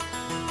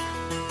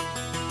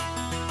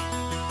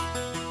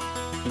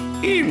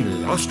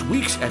In last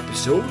week's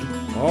episode,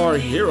 our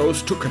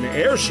heroes took an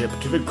airship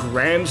to the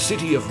grand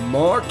city of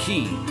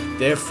Marquee,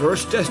 their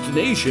first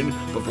destination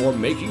before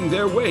making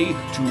their way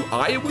to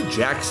Iowa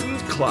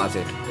Jackson's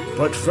closet.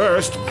 But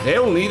first,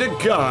 they'll need a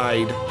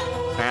guide.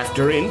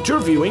 After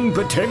interviewing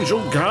potential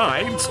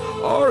guides,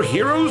 our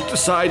heroes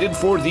decided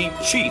for the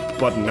cheap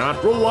but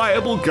not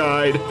reliable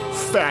guide,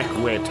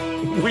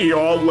 Fackwit. We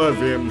all love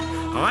him.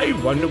 I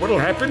wonder what'll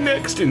happen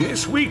next in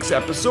this week's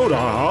episode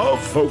of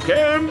Folk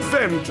and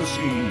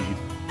Fantasy.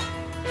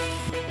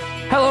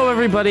 Hello,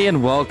 everybody,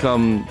 and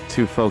welcome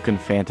to Folk and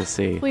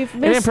Fantasy. We've an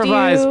missed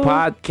improvised you.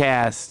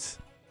 podcast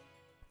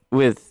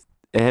with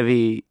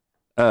heavy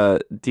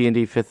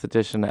D&D 5th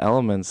edition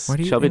elements. Why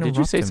do you Shelby, did you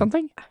interrupt say him?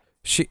 something?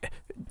 She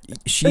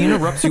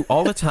interrupts you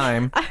all the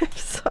time I'm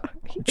sorry.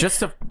 just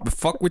to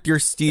fuck with your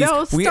steez.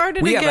 No, start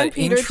it we have again, an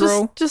Peter.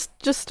 intro. Just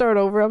start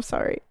over. I'm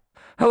sorry.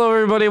 Hello,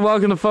 everybody,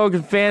 welcome to Folk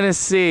and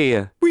Fantasy.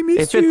 We A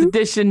missed 5th you.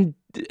 edition,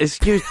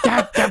 excuse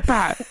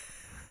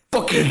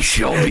Fucking Shelby.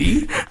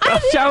 Shelby.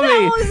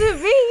 That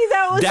wasn't me.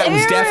 That was That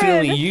was Aaron.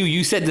 definitely you.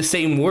 You said the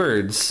same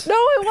words. No,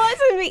 it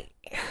wasn't me.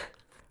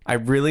 I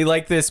really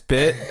like this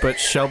bit, but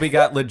Shelby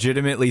got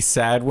legitimately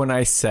sad when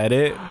I said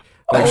it.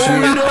 Like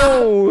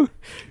No.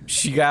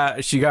 she got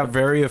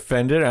very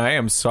offended. I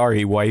am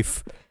sorry,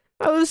 wife.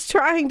 I was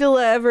trying to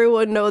let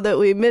everyone know that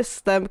we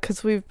missed them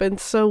because we've been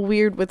so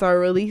weird with our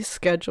release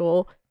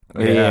schedule.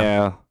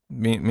 Yeah.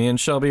 Me and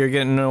Shelby are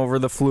getting over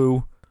the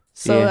flu.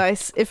 So Yeah.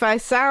 if I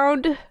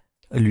sound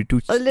A little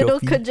a little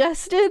stuffy.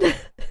 congested,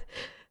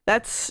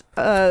 that's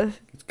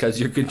Because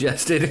you're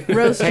congested.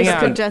 Rose Hang just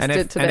on. congested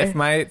and today. if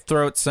my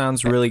throat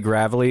sounds really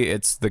gravelly,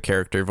 it's the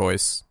character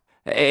voice.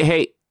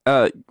 Hey,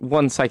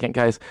 1 second,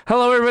 guys.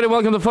 Hello, everybody.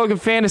 Welcome to Folk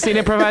and Fantasy, an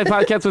improvised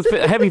podcast with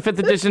heavy 5th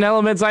edition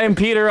elements. I am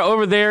Peter.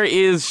 Over there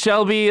is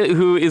Shelby,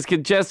 who is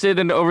congested,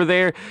 and over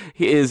there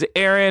is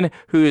Aaron,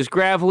 who is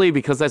gravelly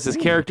because that's his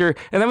character.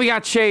 And then we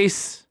got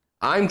Chase.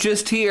 I'm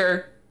just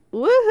here.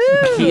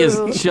 Woohoo! He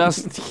is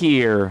just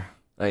here.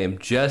 I am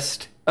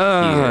just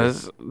here.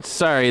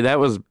 Sorry,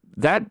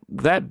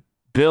 that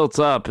built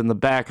up in the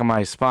back of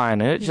my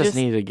spine, and it You just just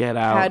needed to get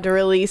Had out. to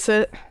release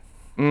it.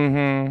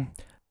 Mm-hmm.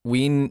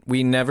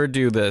 We never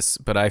do this,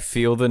 but I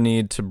feel the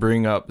need to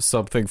bring up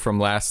something from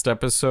last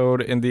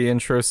episode in the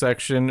intro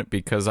section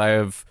because I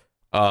have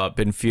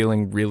been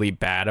feeling really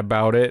bad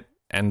about it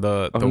and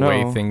the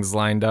way things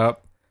lined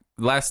up.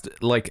 Last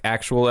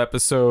actual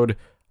episode,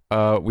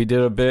 we did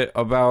a bit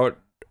about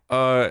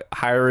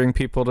hiring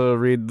people to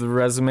read the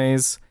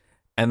resumes,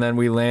 and then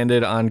we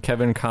landed on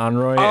Kevin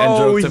Conroy and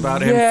joked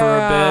about him for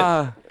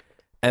a bit.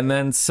 And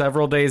then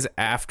several days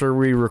after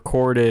we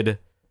recorded,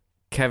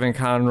 Kevin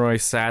Conroy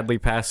sadly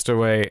passed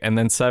away, and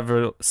then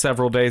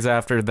several days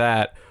after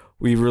that,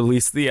 we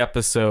released the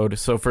episode.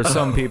 So for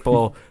some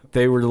people,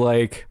 they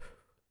were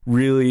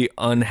really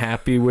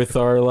unhappy with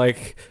our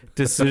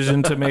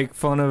decision to make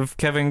fun of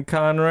Kevin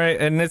Conroy,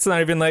 and it's not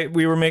even like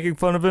we were making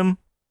fun of him,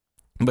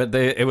 but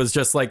it was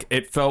just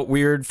it felt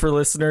weird for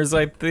listeners,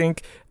 I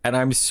think, and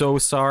I'm so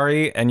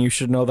sorry. And you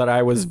should know that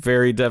I was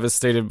very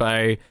devastated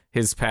by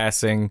his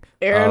passing.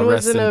 Aaron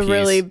was rest in a peace.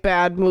 really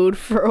bad mood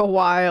for a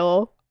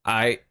while.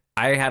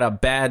 I had a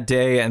bad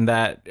day, and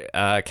that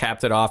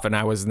capped it off, and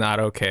I was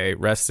not okay.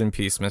 Rest in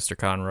peace, Mr.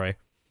 Conroy.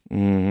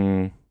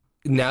 Mm-hmm.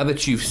 Now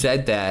that you've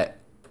said that,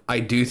 I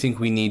do think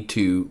we need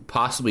to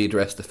possibly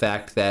address the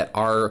fact that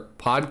our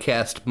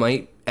podcast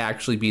might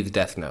actually be the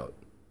Death Note.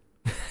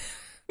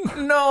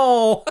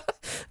 No.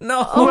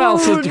 Who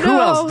else? Who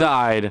no. else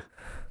died?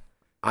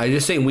 I'm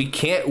just saying we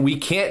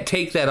can't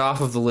take that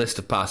off of the list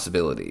of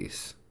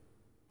possibilities.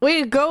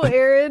 Way to go,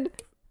 Aaron.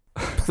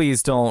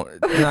 Please don't.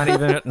 Not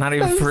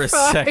even for a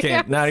sorry, second.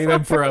 I'm Not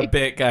even for a sorry.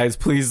 bit, guys.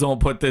 Please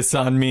don't put this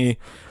on me.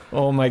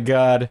 Oh my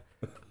god.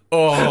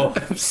 Oh,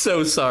 I'm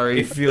so sorry.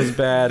 it feels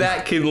bad.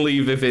 That can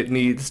leave if it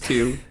needs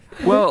to.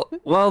 Well,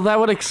 that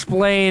would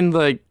explain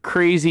the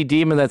crazy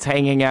demon that's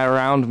hanging out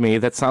around me.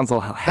 That sounds a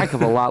heck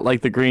of a lot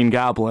like the Green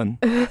Goblin.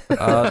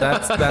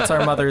 That's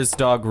our mother's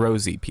dog,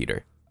 Rosie,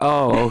 Peter.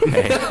 Oh,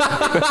 okay.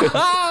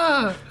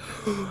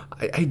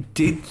 I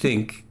did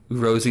think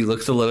Rosie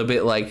looks a little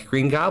bit like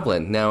Green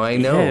Goblin. Now I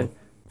know.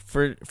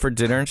 Yeah. For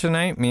dinner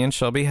tonight, me and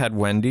Shelby had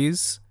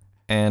Wendy's,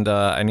 and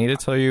I need to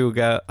tell you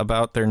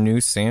about their new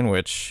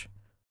sandwich.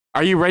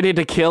 Are you ready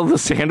to kill the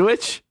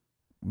sandwich?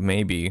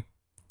 Maybe.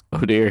 Oh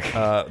dear.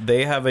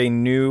 They have a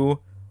new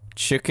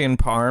chicken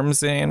parm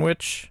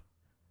sandwich,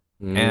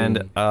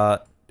 and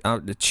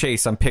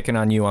Chase, I'm picking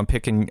on you. I'm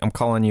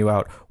calling you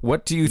out.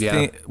 What do you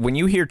think when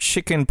you hear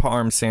chicken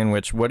parm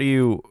sandwich? What do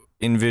you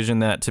envision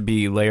that to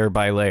be, layer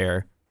by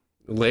layer?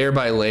 Layer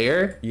by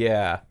layer?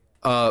 Yeah.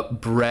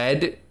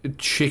 Bread,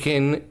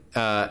 chicken,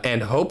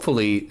 and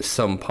hopefully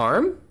some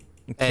parm,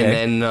 Okay. and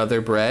then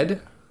another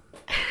bread,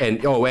 and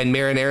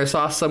marinara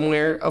sauce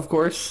somewhere, of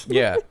course.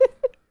 Yeah.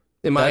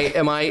 Am I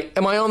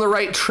on the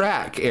right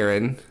track,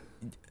 Aaron?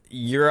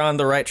 You're on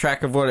the right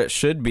track of what it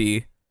should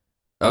be.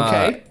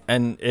 Okay.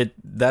 And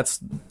that's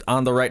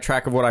on the right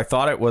track of what I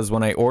thought it was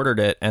when I ordered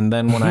it. And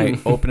then when I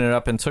opened it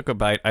up and took a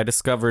bite, I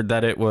discovered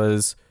that it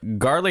was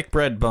garlic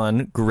bread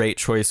bun, great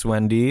choice,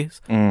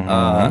 Wendy's.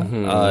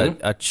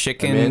 A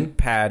chicken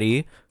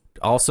patty,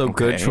 also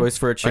good choice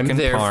for a chicken I'm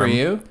there parm. for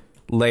you.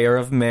 Layer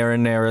of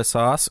marinara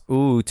sauce.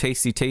 Ooh,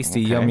 tasty,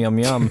 yum, yum,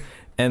 yum.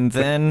 And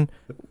then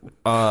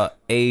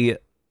a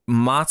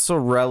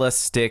mozzarella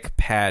stick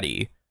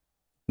patty.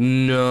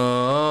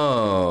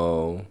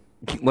 No.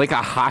 Like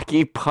a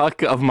hockey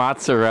puck of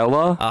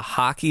mozzarella? A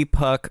hockey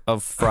puck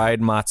of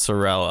fried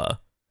mozzarella.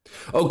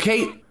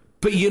 Okay,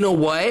 but you know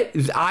what?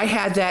 I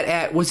had that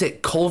at, was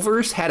it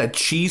Culver's? Had a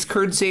cheese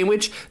curd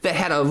sandwich that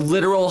had a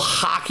literal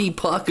hockey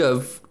puck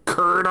of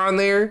curd on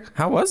there.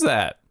 How was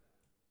that?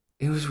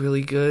 It was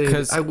really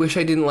good. I wish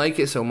I didn't like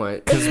it so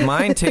much. Because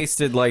mine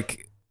tasted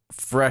like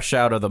fresh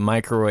out of the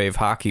microwave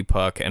hockey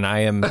puck, and I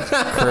am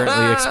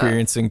currently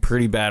experiencing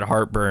pretty bad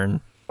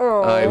heartburn.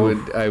 I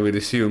would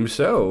assume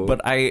so. But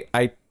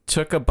I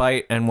took a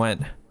bite and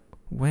went,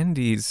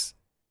 Wendy's,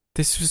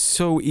 this was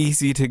so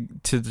easy to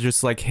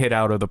just like hit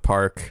out of the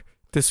park.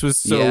 This was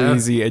so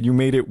easy, and you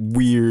made it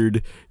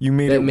weird. You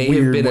made it weird. That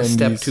may have been a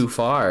step too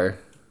far.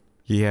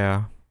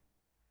 Yeah.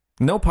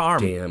 No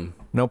parm. Damn.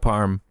 No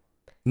parm.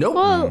 No.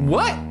 Well,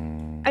 what?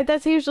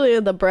 That's usually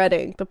in the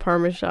breading, the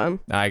Parmesan.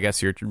 I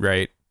guess you're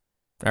right.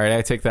 All right,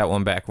 I take that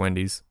one back,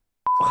 Wendy's.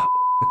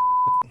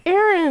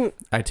 Aaron.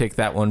 I take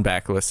that one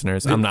back,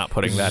 listeners. I'm not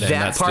putting that in.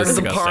 That's part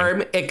disgusting. of the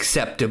parm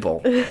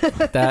acceptable.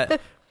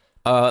 That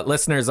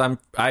listeners,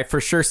 I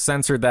for sure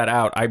censored that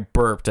out. I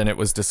burped and it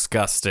was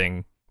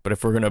disgusting. But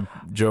if we're gonna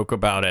joke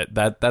about it,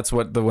 that's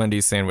what the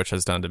Wendy's sandwich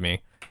has done to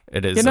me.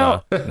 It is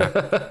not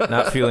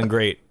feeling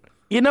great.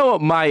 You know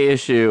what my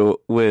issue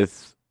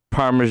with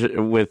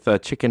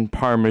chicken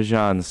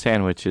parmesan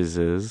sandwiches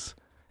is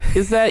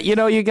that, you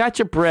know, you got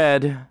your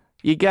bread,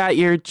 you got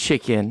your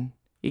chicken,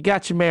 you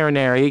got your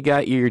marinara, you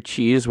got your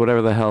cheese,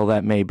 whatever the hell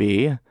that may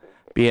be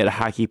it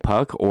hockey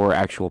puck or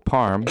actual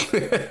parm.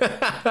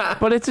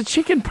 But it's a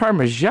chicken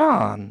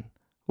parmesan.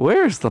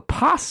 Where's the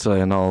pasta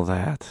and all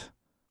that?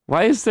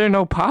 Why is there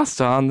no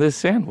pasta on this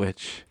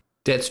sandwich?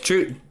 That's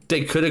true.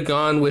 They could have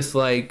gone with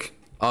like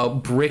a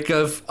brick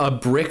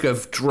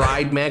of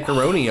dried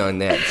macaroni on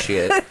that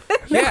shit.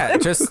 Yeah,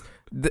 just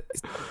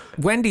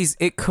Wendy's.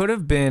 It could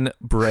have been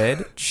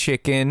bread,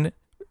 chicken,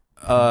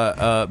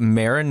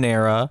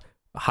 marinara,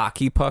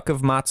 hockey puck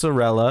of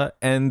mozzarella,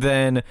 and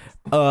then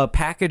a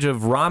package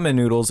of ramen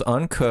noodles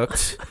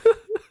uncooked,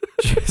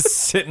 just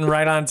sitting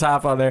right on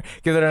top on there.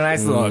 Give it a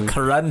nice little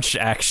crunch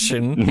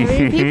action. I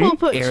mean, people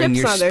put Aaron,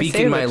 chips you're on their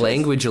speaking my sandwiches.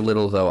 language a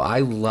little though.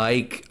 I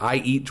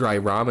eat dry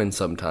ramen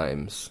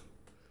sometimes.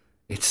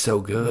 It's so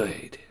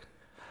good.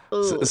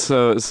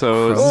 So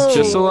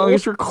just so long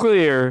as we're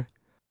clear,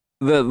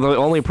 the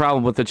only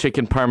problem with the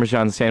chicken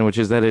parmesan sandwich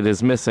is that it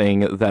is missing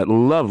that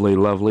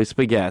lovely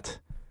spaghetti.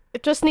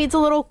 It just needs a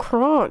little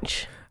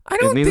crunch. I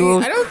don't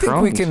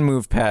think we can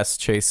move past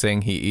Chase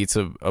saying he eats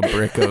a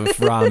brick of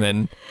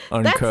ramen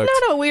uncooked.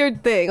 That's not a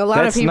weird thing. A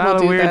lot of people not a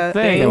do weird that.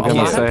 thing. A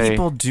lot of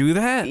people do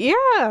that?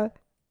 Yeah.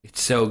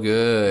 It's so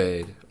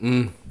good.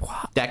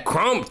 That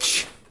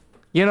crunch.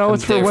 You know,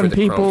 it's for when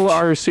people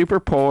are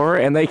super poor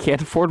and they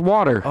can't afford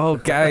water. Oh,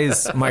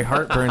 guys, my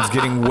heartburn's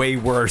getting way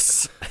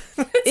worse.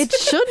 It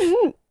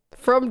shouldn't.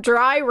 From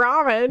dry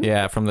ramen.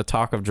 Yeah, from the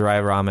talk of dry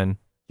ramen.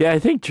 Yeah, I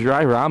think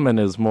dry ramen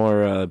is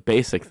more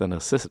basic than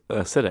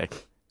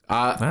acidic.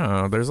 I don't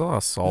know. There's a lot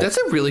of salt. That's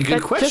a really good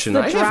That's question.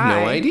 just the I have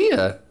no dry.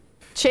 idea.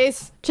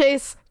 Chase.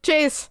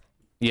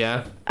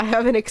 Yeah, I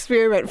have an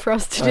experiment for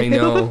us to do. I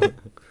know.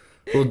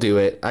 We'll do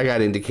it. I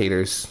got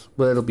indicators.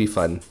 Well, it'll be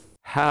fun.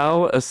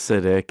 How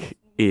acidic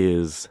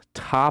is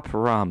top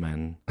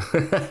ramen?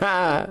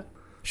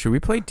 Should we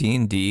play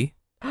D&D?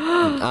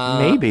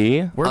 Maybe.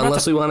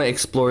 Unless we want to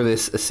explore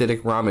this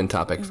acidic ramen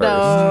topic first.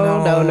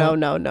 No.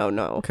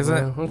 Because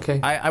Okay.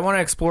 I want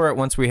to explore it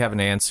once we have an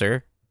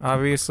answer,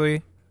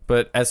 obviously.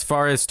 But as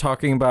far as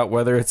talking about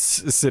whether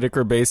it's acidic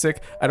or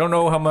basic, I don't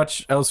know how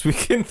much else we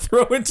can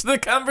throw into the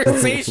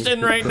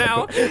conversation right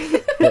now.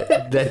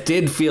 That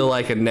did feel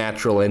like a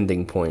natural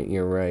ending point.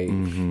 You're right.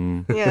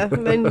 Mm-hmm. Yeah,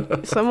 and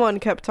then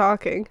someone kept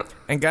talking.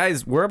 And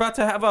guys, we're about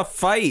to have a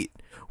fight.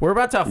 We're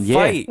about to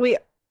fight.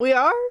 We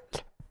are?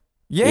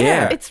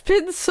 Yeah. It's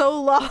been so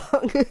long.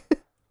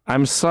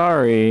 I'm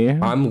sorry.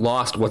 I'm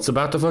lost. What's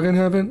about to fucking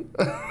happen?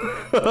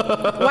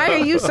 Why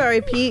are you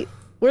sorry, Pete?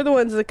 We're the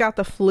ones that got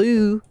the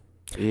flu.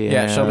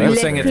 Yeah, Shelby was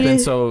saying it's been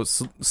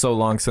so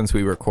long since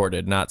we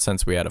recorded, not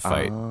since we had a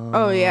fight.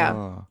 Oh,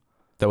 yeah.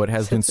 Though it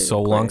has been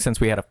so long since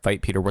we had a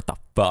fight, Peter. What the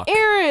fuck?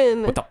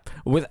 Aaron! What the?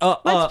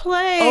 Let's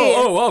play!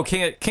 Oh!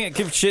 Can't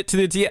give shit to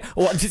the DM.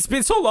 Well, it's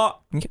been so long.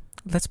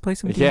 Let's play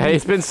some. Yeah,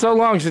 it's been so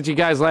long since you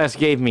guys last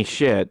gave me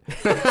shit.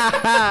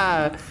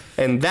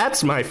 And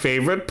that's my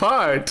favorite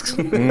part.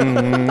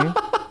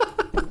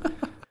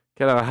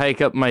 Gotta hike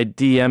up my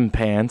DM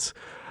pants.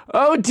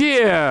 Oh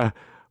dear!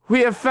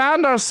 We have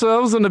found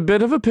ourselves in a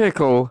bit of a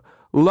pickle.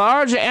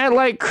 Large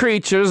ant-like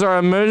creatures are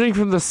emerging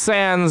from the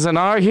sands, and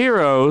our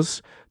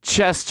heroes,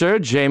 Chester,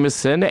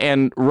 Jameson,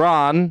 and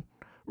Ron,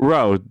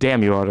 Row,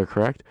 damn you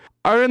autocorrect,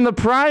 are in the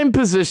prime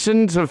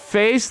position to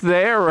face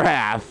their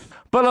wrath.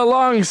 But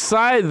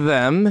alongside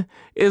them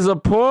is a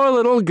poor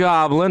little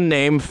goblin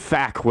named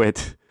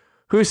Fackwit,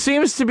 who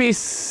seems to be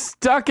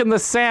stuck in the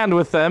sand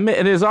with them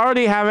and is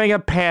already having a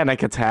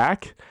panic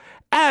attack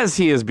as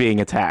he is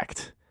being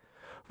attacked.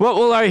 What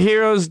will our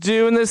heroes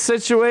do in this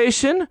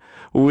situation?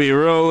 We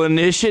roll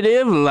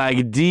initiative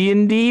like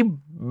D&D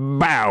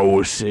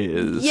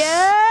bouses.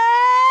 Yeah!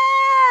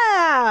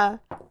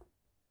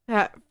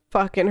 That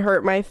fucking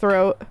hurt my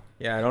throat.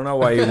 Yeah, I don't know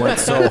why you went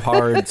so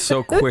hard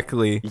so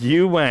quickly.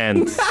 You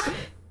went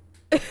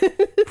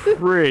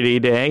pretty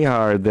dang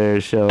hard there,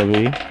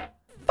 Shelby.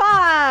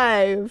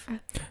 5.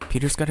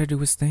 Peter's got to do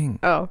his thing.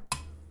 Oh.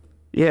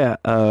 Yeah,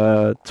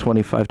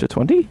 25 to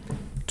 20?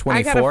 24?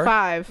 I got a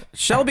 5.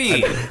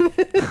 Shelby!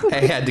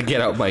 I had to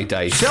get out my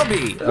dice.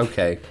 Shelby!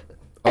 Okay.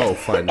 Oh,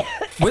 fun.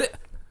 What?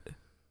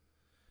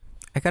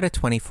 I got a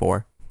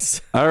 24.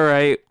 All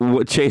right,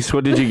 Chase,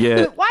 what did you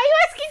get? Why are you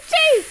asking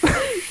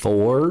Chase?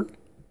 4?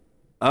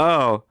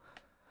 Oh.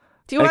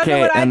 Do you want to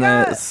know what I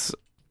got? this.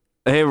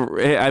 Hey,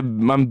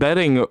 I'm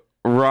betting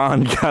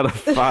Ron got a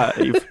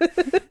 5.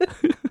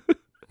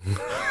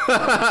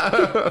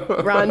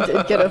 Ron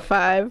did get a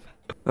 5.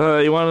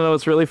 You want to know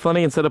what's really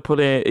funny? Instead of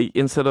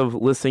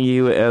listing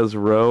you as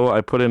Row,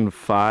 I put in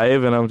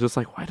 5, and I'm just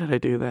like, why did I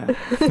do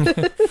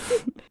that?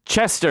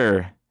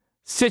 Chester,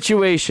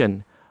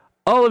 situation.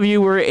 All of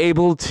you were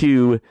able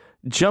to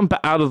jump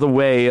out of the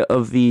way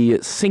of the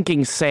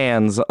sinking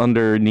sands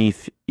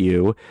underneath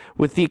you,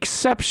 with the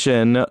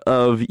exception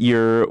of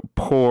your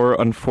poor,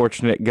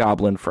 unfortunate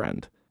goblin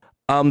friend.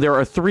 There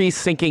are 3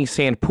 sinking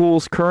sand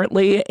pools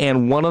currently,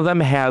 and one of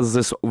them has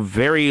this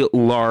very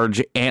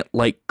large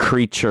ant-like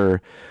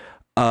creature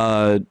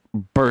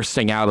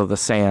bursting out of the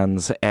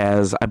sands,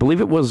 as I believe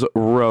it was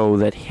Row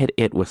that hit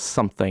it with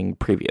something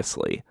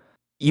previously.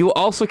 You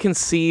also can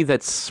see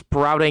that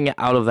sprouting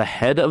out of the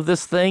head of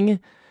this thing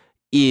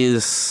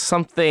is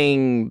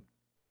something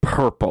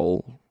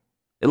purple.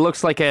 It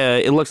looks like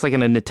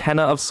an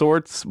antenna of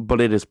sorts,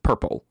 but it is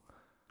purple.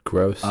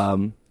 Gross.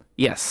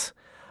 Yes.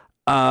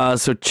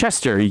 So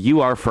Chester,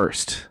 you are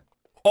first.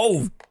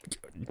 Oh,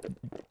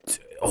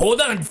 hold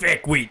on,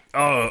 Fackwit.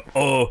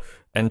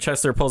 And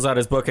Chester pulls out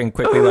his book and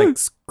quickly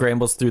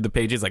scrambles through the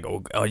pages like,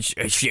 oh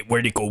shit,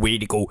 where'd it go?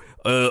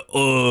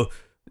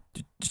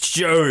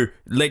 Sure,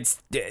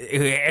 let's.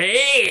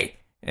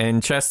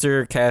 And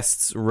Chester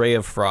casts Ray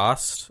of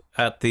Frost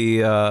at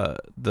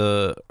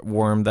the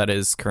worm that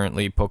is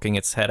currently poking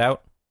its head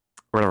out.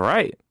 All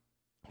right.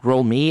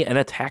 Roll me an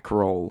attack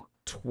roll.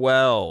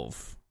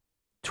 12.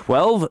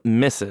 12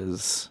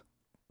 misses.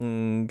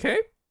 Okay.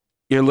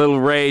 Your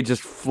little ray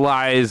just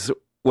flies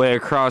way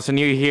across, and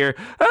you hear,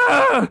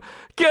 "Ah,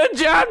 good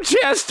job,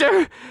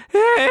 Chester."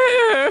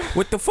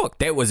 What the fuck?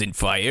 That wasn't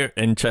fire.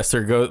 And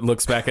Chester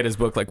looks back at his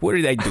book like, what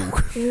did I do?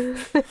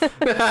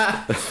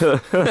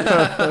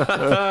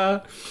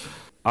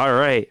 All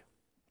right.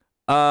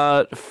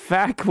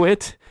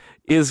 Fackwit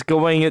is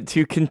going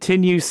to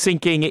continue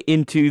sinking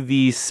into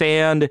the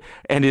sand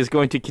and is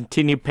going to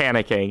continue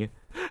panicking.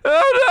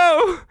 Oh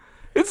no!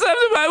 It's up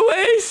to my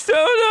waist!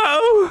 Oh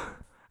no!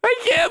 I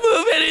can't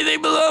move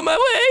anything below my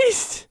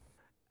waist!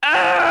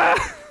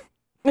 Ah!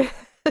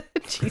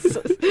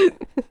 Jesus. I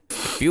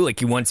feel like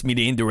he wants me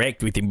to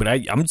interact with him, but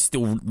I'm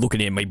still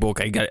looking at my book.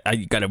 I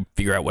gotta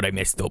figure out what I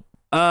messed up.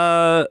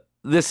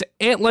 This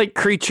ant-like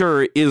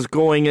creature is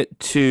going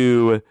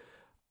to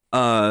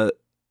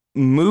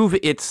move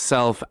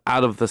itself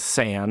out of the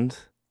sand,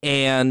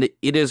 and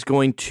it is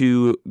going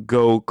to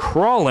go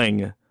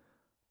crawling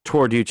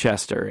toward you,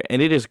 Chester,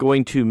 and it is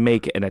going to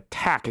make an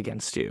attack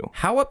against you.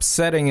 How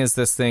upsetting is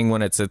this thing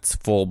when it's its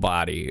full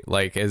body?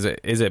 Like, is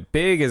it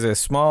big? Is it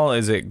small?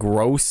 Is it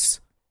gross?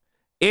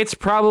 It's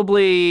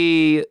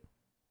probably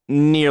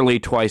nearly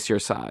twice your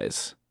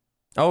size.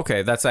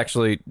 Okay, that's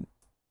actually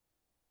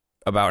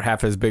about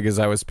half as big as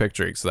I was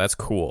picturing, so that's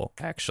cool,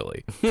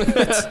 actually.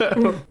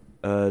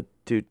 That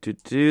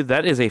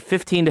is a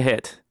 15 to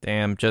hit.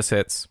 Damn, just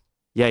hits.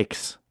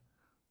 Yikes.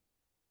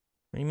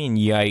 What do you mean,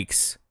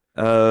 yikes?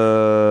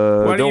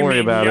 Don't worry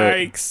about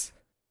yikes? it.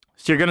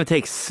 So you're going to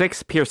take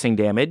 6 piercing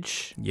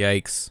damage.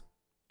 Yikes.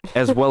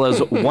 As well as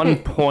 1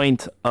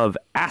 point of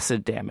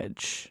acid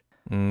damage.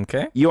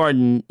 Okay. You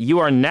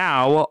are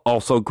now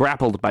also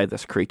grappled by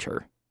this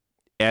creature,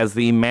 as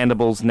the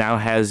mandibles now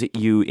has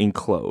you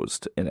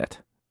enclosed in it.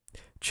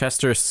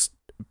 Chester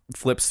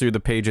flips through the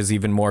pages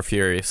even more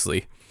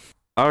furiously.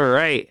 All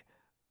right.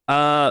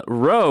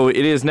 Ro,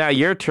 it is now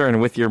your turn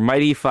with your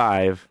mighty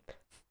 5.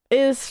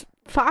 Is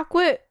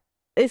Fackwit,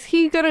 is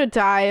he gonna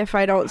die if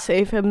I don't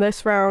save him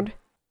this round?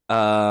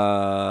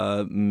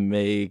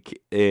 Make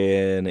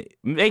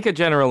a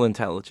general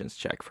intelligence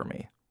check for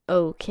me.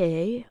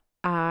 Okay,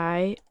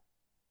 I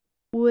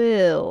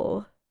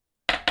will.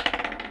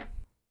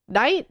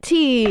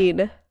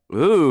 19.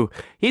 Ooh,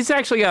 he's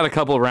actually got a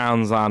couple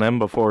rounds on him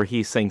before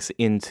he sinks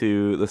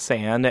into the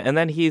sand, and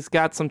then he's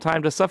got some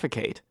time to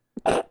suffocate.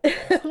 Well,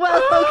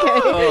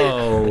 okay.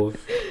 Oh.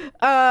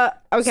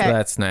 Okay. So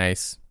that's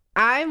nice.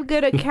 I'm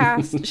gonna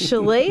cast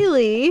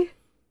Shillelagh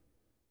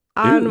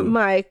on Ooh.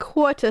 my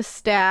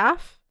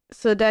quarterstaff,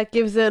 so that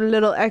gives it a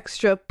little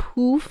extra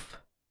poof,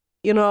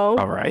 you know.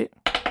 All right.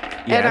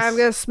 And I'm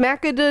gonna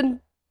smack it the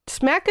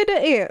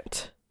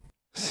ant.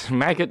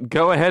 Smack it.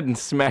 Go ahead and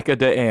smack it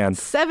to ant.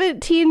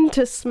 17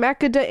 to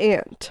smack it the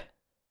ant.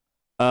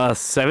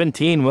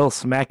 17 will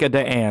smack it to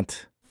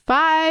ant.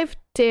 5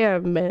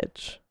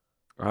 damage.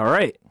 All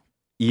right.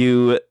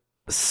 You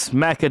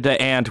smack it to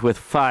ant with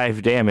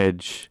 5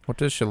 damage. What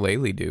does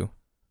Shillelagh do?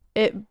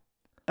 It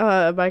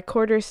my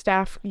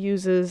quarterstaff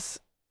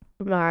uses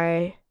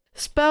my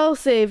spell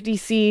save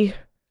DC.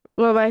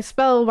 Well, my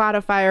spell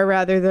modifier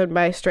rather than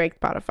my strength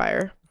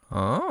modifier.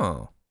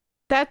 Oh.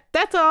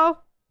 That's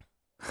all.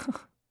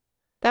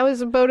 That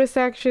was a bonus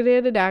action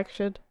and an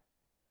action.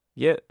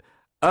 Yeah.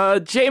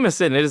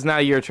 Jameson, it is now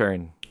your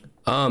turn.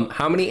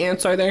 How many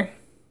ants are there?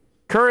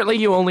 Currently,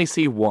 you only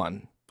see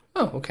 1.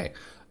 Oh, okay.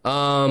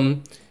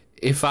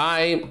 If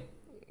I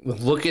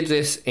look at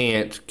this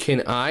ant,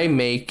 can I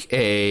make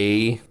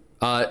can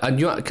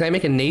I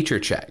make a nature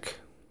check?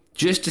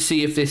 Just to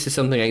see if this is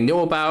something I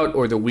know about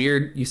or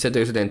you said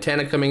there's an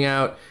antenna coming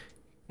out.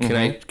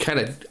 Can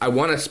I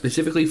want to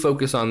specifically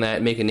focus on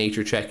that, make a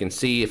nature check and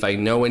see if I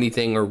know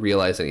anything or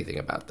realize anything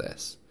about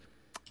this?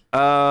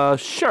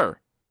 Sure.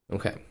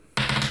 Okay.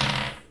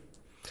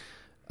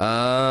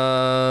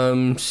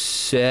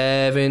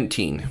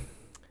 17.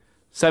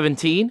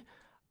 17.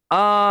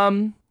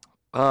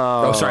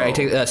 Oh, sorry. I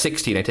take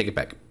 16. I take it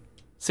back.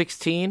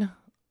 16.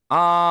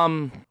 How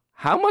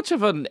much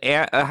of an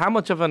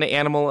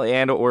animal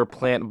and or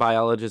plant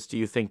biologist do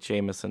you think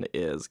Jameson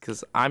is?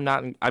 Because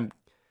I'm.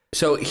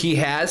 So he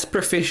has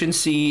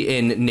proficiency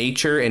in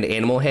nature and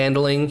animal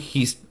handling.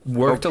 He's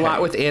worked a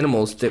lot with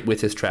animals with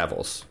his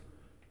travels.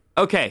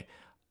 Okay.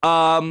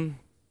 You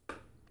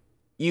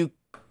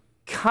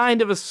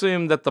kind of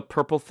assume that the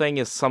purple thing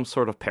is some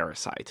sort of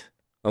parasite.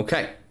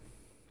 Okay.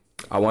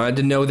 I wanted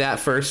to know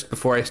that first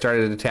before I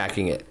started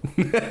attacking it.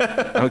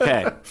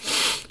 Okay.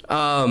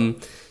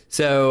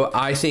 So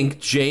I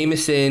think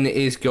Jameson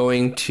is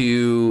going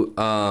to you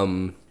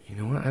know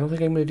what? I don't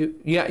think I'm going to do.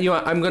 Yeah, you know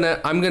what? I'm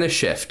going to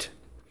shift.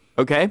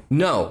 Okay.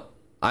 No,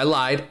 I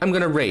lied. I'm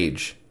going to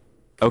rage.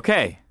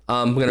 Okay.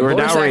 I'm going to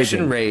bonus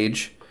action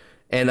rage,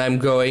 and I'm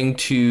going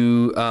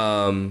to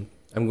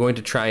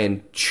try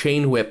and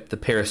chain whip the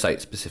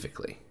parasite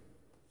specifically.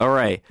 All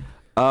right.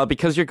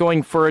 Because you're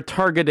going for a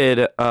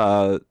targeted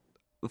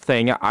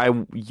thing,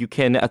 you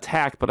can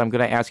attack, but I'm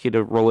going to ask you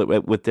to roll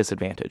it with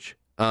disadvantage.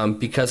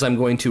 Because I'm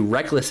going to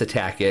reckless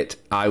attack it,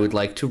 I would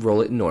like to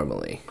roll it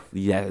normally.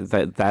 Yeah,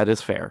 that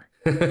is fair.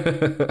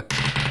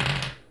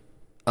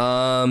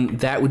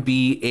 That would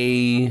be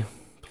a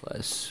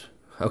plus.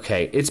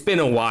 Okay, it's been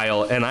a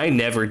while, and I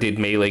never did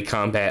melee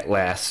combat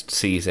last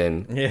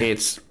season. Yeah.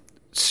 It's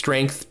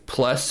strength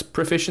plus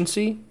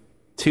proficiency?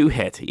 To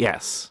hit,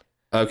 yes.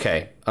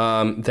 Okay,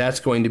 that's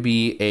going to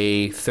be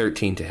a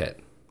 13 to hit.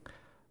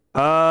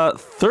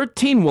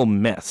 13 will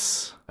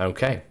miss.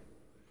 Okay.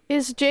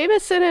 Is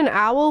Jameson an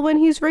owl when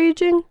he's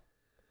raging?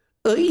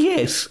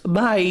 Yes,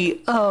 my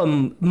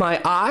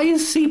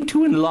eyes seem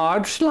to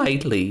enlarge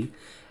slightly,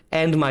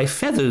 and my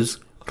feathers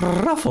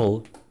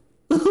ruffle.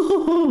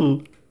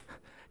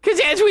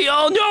 Because as we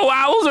all know,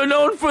 owls are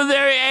known for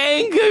their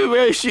anger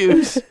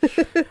issues.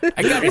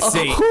 I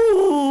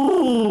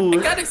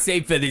gotta say,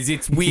 Feathers,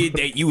 it's weird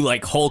that you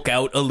like Hulk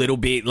out a little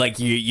bit, like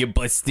you're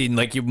busting,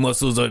 like your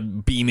muscles are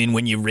beaming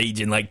when you're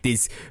raging like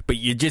this, but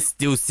you just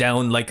still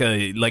sound like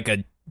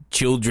a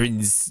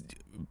children's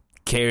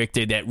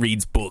character that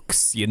reads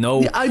books, you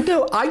know? I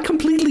know. I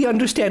completely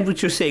understand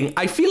what you're saying.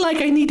 I feel like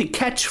I need a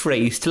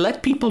catchphrase to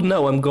let people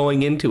know I'm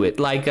going into it,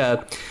 like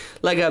a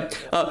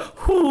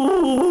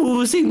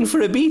who's in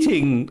for a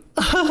beating?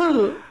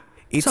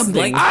 It's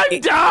something. like I'm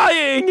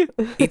dying.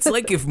 It's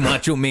like if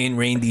Macho Man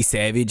Randy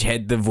Savage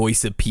had the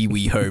voice of Pee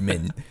Wee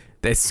Herman.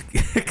 That's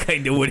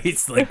kind of what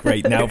it's like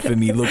right now for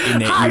me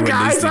looking at Hi you.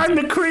 guys, I'm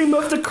the cream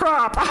of the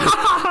crop.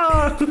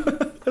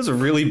 That's a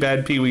really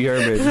bad Pee Wee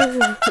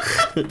Herman.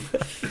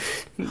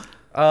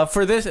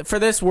 For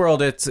this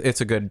world, it's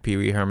a good Pee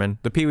Wee Herman.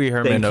 The Pee Wee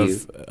Herman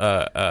Thank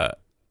of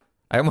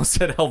I almost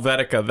said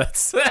Helvetica.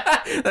 That's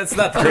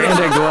not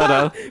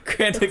the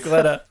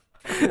Grandigletta.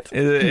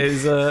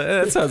 is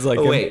that sounds like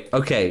Oh him. wait,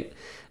 okay,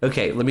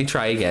 let me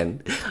try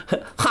again.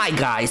 Hi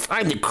guys,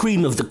 I'm the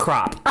cream of the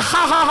crop.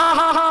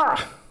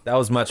 That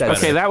was much better.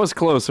 Okay, that was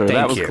closer.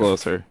 Thank you.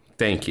 Closer.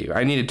 Thank you.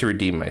 I needed to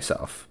redeem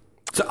myself.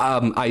 So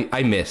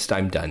I missed.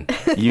 I'm done.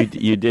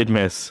 You did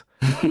miss.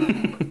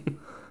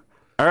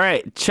 All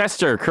right,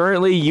 Chester,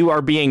 currently you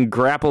are being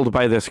grappled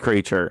by this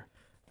creature.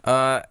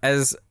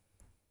 As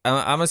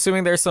I'm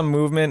assuming there's some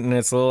movement and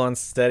it's a little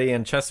unsteady,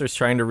 and Chester's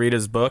trying to read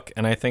his book,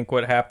 and I think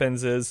what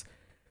happens is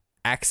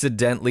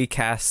accidentally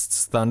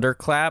casts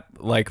Thunderclap,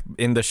 like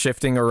in the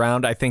shifting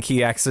around. I think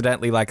he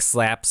accidentally like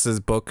slaps his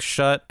book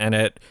shut and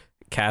it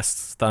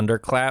casts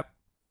Thunderclap.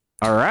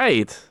 All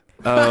right.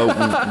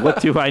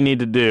 What do I need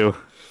to do?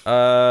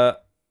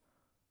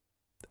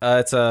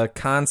 It's a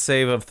con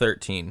save of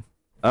 13.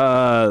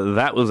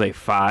 That was a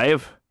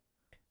 5.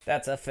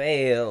 That's a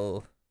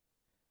fail.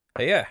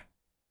 But yeah.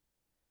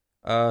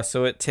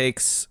 So it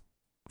takes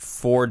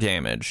 4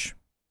 damage.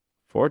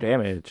 4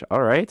 damage.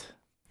 All right.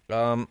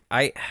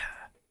 I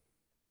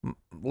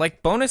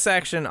like bonus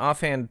action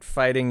offhand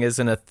fighting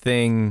isn't a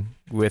thing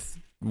with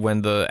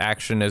when the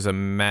action is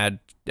a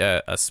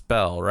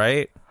spell,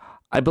 right?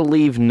 I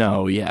believe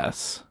no,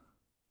 yes.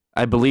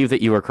 I believe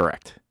that you are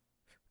correct.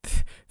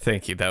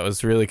 Thank you. That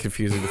was really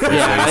confusing. The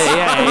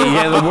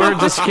Yeah, the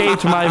words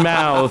escaped my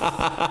mouth.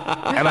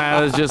 And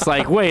I was just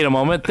like, wait a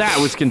moment, that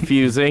was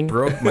confusing.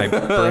 Broke my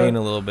brain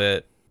a little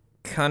bit.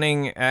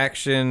 Cunning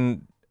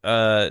action,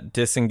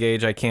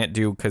 disengage I can't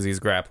do because he's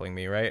grappling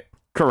me, right?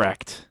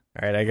 Correct.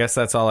 All right, I guess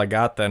that's all I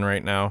got then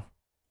right now.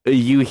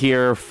 You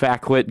hear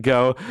Fackwit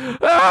go, it's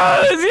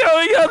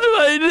going up to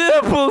my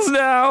nipples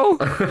now.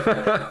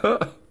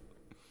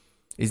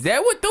 Is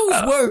that what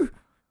those were?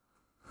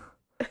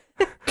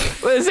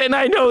 Listen,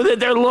 I know that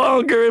they're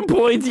longer and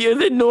pointier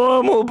than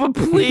normal, but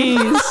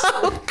please.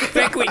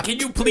 Beckwith, can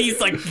you please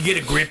get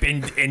a grip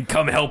and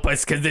come help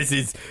us? Because this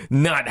is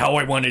not how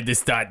I wanted to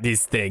start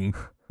this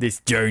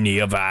journey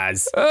of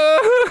ours.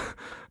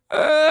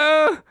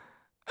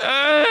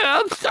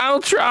 I'll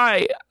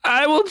try.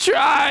 I will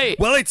try.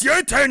 Well, it's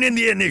your turn in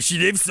the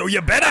initiative, so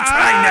you better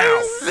try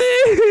now.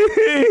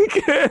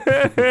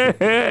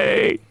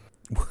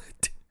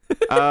 What?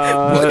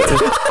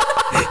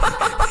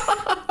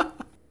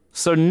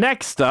 So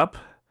next up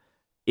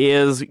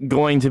is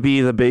going to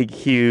be the big,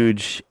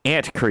 huge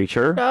ant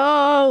creature.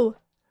 No.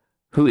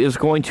 Who is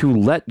going to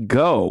let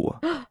go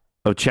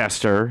of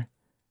Chester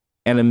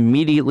and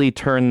immediately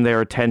turn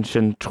their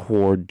attention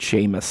toward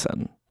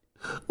Jameson.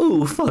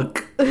 Oh,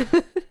 fuck.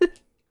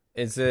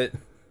 Is it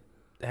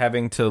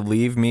having to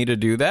leave me to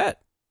do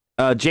that?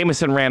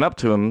 Jameson ran up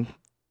to him,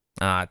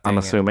 I'm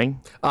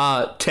assuming.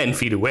 10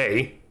 feet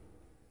away.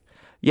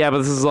 Yeah, but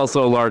this is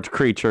also a large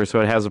creature, so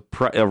it has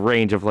a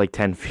range of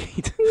 10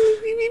 feet.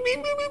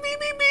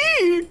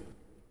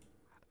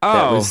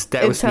 That was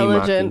me mocking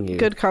intelligent. you.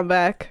 Good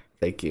comeback.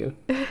 Thank you.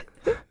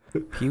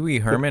 Pee-wee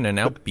Herman and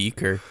now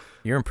Beaker.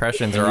 Your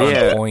impressions are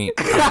on point.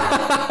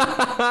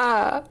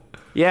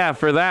 Yeah,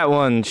 for that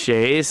one,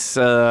 Chase,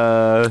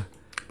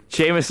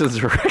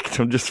 Jameson's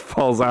rectum just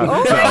falls out.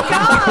 Oh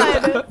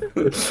my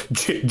god!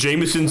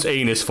 Jameson's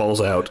anus falls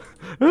out.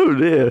 Oh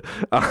dear.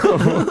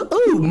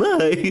 Oh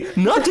my,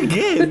 not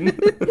again.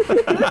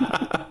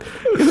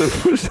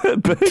 Push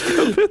that back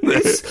up in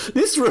there.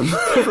 This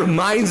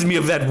reminds me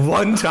of that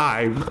one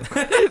time.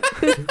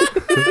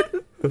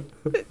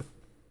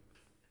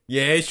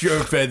 Yeah, sure,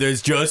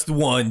 Feathers, just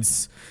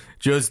once.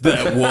 Just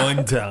that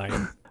one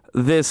time.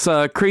 This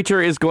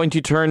creature is going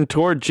to turn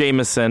toward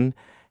Jameson,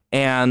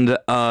 and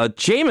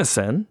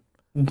Jameson,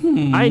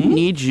 I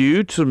need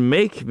you to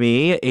make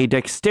me a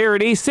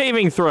dexterity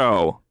saving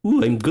throw.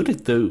 Ooh, I'm good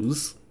at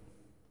those.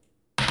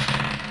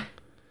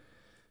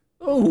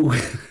 Oh.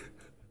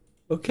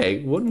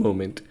 Okay, one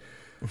moment.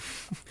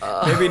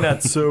 Maybe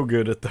not so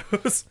good at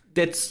those.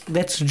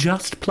 That's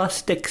just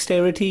plus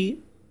dexterity.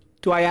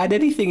 Do I add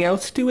anything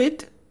else to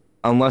it?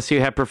 Unless you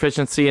have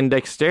proficiency in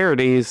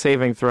dexterity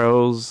saving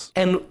throws.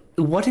 And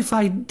what if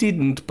I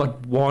didn't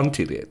but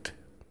wanted it?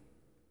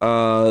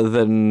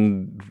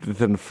 Then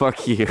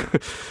fuck you.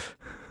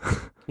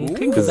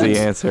 Is the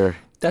answer.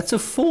 That's a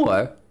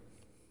 4.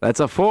 That's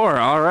a 4.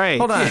 All right.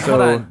 Hold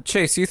on.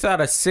 Chase, you thought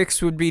a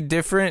 6 would be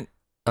different?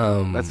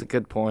 That's a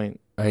good point.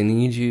 I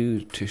need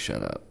you to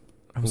shut up.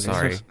 I'm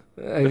sorry.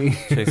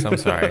 Chase, I'm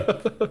sorry.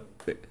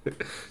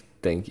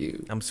 Thank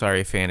you. I'm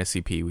sorry,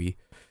 Fantasy Pee-wee.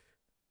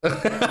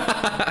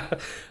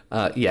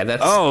 Yeah,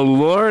 that's... Oh,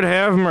 Lord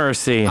have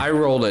mercy. I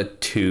rolled a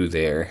 2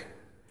 there.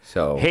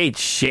 So... Hey,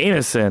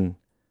 Jameson.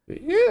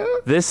 Yeah.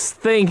 This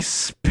thing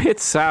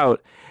spits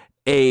out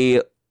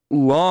a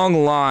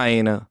long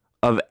line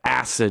of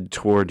acid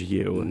toward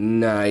you.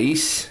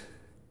 Nice.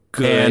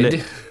 Good.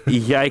 And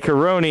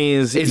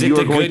yikeronis. Is it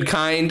the good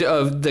kind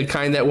of the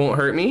kind that won't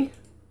hurt me?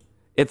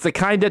 It's the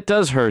kind that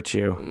does hurt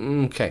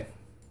you. Okay.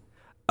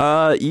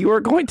 You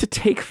are going to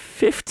take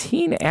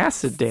 15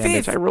 acid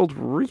damage. I rolled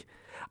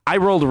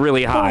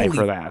really high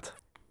for that.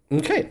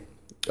 Okay.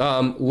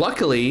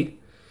 Luckily,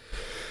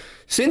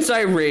 since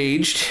I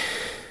raged,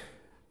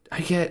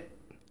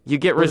 You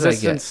get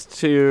resistance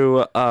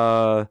to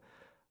I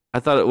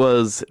thought it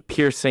was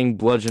piercing,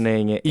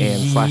 bludgeoning,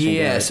 and slashing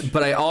Yes, damage.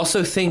 but I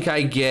also think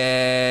I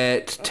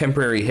get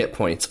temporary hit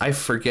points. I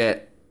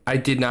forget. I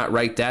did not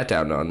write that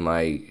down on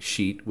my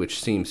sheet, which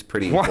seems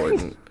pretty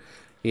important.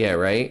 Yeah,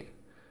 right?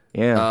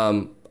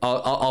 Yeah.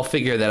 I'll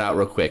figure that out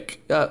real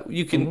quick.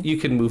 You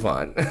can move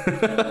on.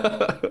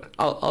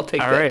 I'll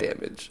take that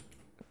damage.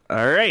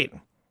 All right.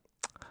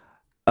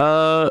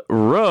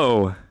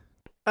 Ro.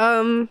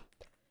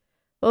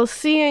 Well,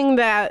 seeing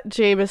that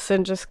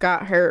Jameson just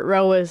got hurt,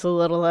 Ro is a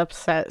little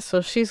upset,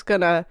 so she's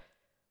gonna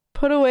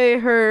put away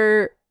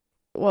her,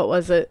 what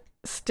was it,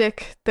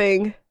 stick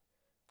thing?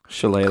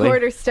 Shillelagh.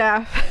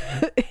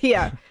 Quarterstaff.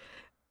 Yeah,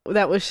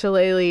 that was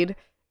Shillelagh.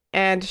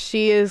 And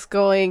she is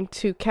going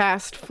to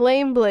cast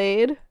Flame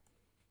Blade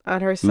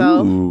on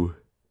herself. Ooh.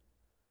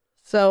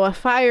 So a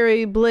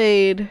fiery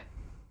blade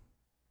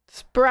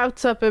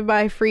sprouts up in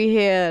my free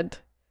hand.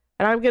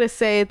 And I'm going to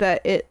say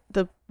that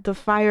the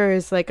fire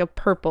is like a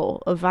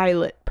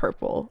violet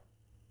purple.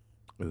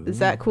 Is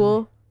that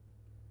cool?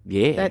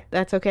 Yeah.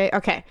 That's okay?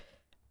 Okay.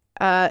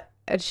 And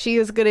she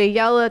is going to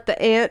yell at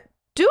the ant,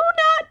 "Do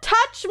not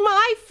touch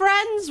my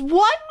friends one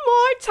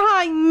more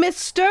time,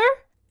 mister!"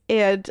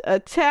 And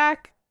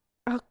attack.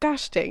 Oh,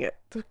 gosh dang it.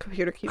 The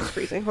computer keeps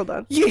freezing. Hold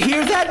on. You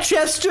hear that,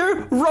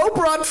 Chester? Ro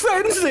brought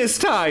friends this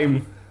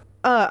time.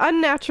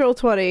 Unnatural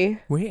 20.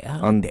 Where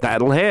are they?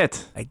 That'll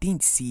hit. I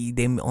didn't see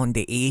them on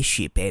the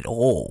airship at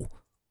all.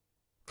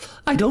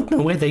 I don't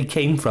know where they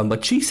came from,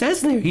 but she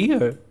says they're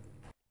here.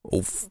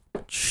 Oh,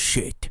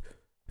 shit.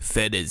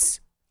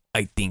 Feathers,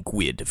 I think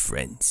we're the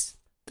friends.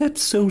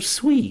 That's so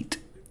sweet.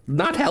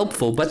 Not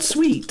helpful, but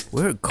sweet.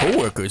 We're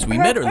coworkers. We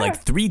met her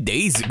like 3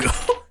 days ago.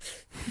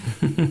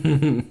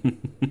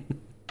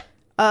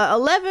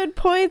 11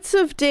 points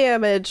of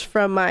damage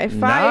from my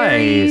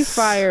fiery Nice.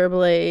 fire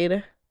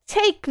blade.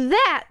 Take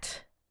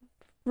that!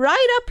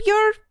 Right up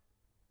your...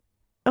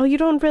 Oh, you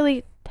don't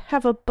really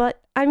have a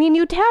butt. I mean,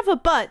 you'd have a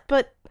butt,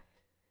 but...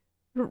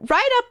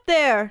 Right up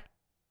there!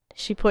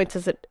 She points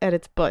at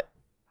its butt.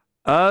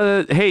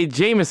 Hey,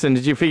 Jameson,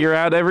 did you figure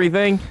out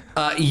everything?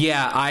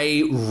 Yeah,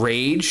 I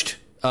raged,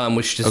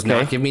 which does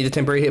not give me the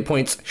temporary hit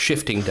points.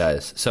 Shifting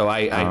does. So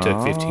I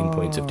took 15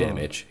 points of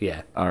damage.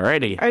 Yeah.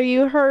 Alrighty. Are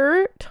you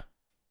hurt?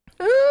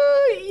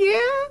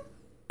 Yeah.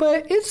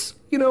 But it's,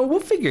 we'll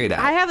figure it out.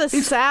 I have a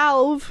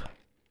salve.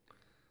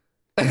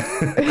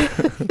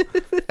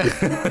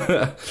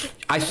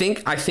 I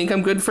think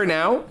I'm good for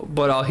now,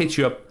 but I'll hit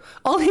you up.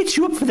 I'll hit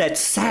you up for that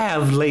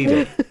salve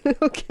later.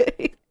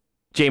 Okay.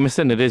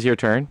 Jameson, it is your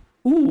turn.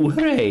 Ooh,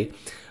 hooray.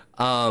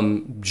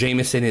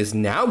 Jameson is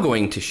now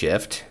going to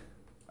shift,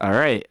 All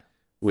right.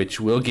 which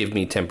will give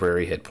me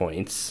temporary hit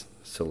points.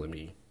 So let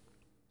me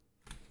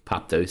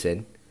pop those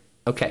in.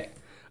 Okay.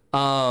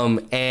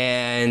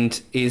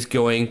 And is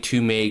going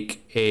to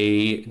make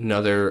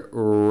another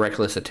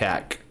reckless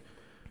attack.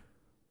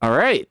 All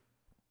right.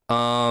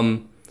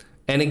 And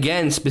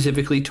again,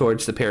 specifically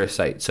towards the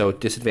parasite. So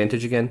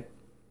disadvantage again?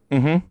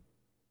 Mm-hmm.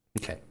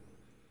 Okay.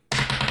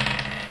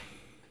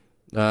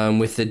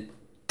 With the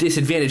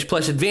disadvantage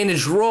plus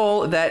advantage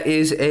roll, that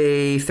is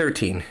a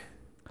 13.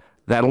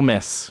 That'll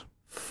miss.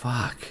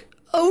 Fuck.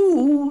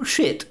 Oh,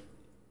 shit.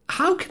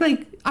 How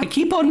can I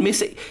keep on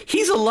missing?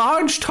 He's a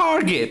large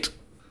target.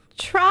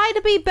 Try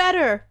to be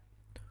better.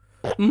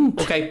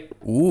 Okay.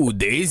 Ooh,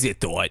 there's a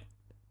thought.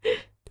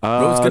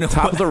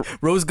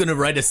 Ro's gonna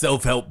write a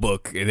self-help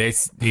book, and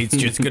it's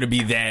just gonna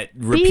be that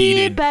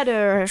repeated. Be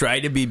better.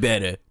 Try to be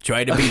better.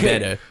 Try to be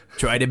better.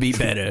 Try to be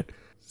better.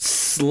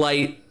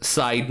 Slight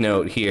side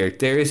note here.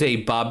 There is a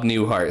Bob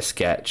Newhart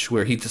sketch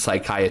where he's a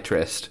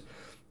psychiatrist,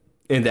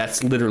 and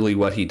that's literally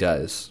what he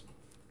does.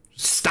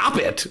 Stop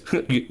it.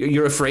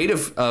 You're afraid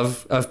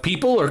of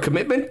people or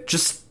commitment?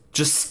 Just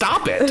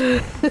stop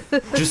it.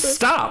 Just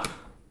stop.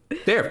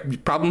 There,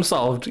 problem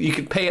solved. You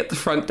can pay at the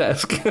front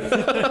desk.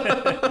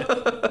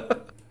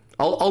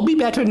 I'll be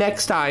better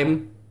next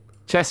time.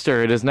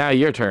 Chester, it is now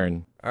your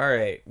turn. All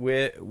right,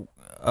 with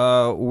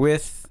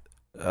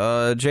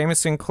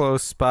Jameson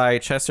close by,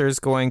 Chester's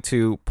going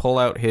to pull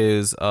out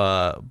his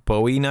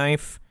Bowie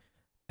knife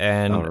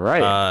and All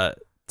right.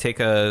 take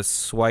a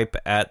swipe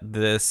at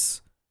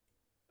this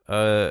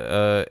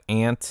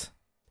ant.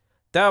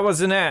 That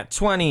was an at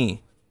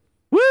 20.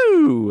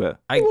 Woo!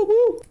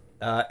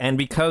 And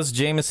because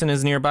Jameson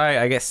is nearby,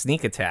 I get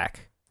sneak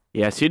attack.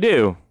 Yes, you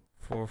do.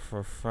 4,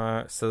 4,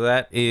 5. So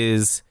that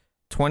is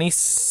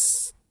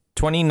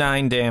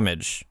 29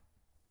 damage.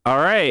 All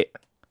right.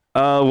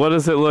 What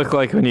does it look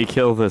like when you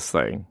kill this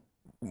thing?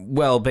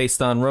 Well,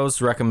 based on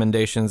Rose's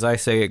recommendations, I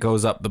say it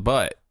goes up the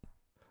butt.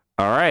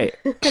 All right.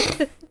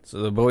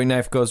 So the Bowie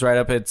knife goes right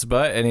up its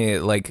butt, and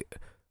it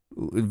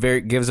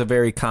gives a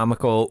very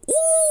comical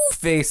ooh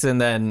face,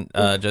 and then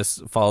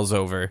just falls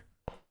over.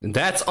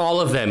 That's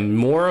all of them.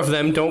 More of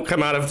them don't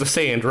come out of the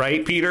sand,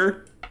 right,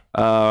 Peter?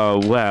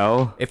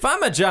 Well. If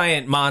I'm a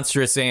giant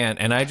monstrous ant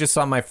and I just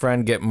saw my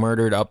friend get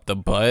murdered up the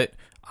butt,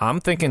 I'm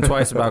thinking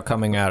twice about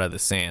coming out of the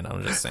sand.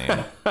 I'm just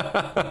saying.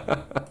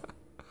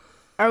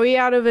 Are we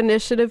out of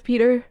initiative,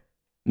 Peter?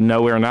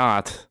 No, we're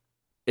not.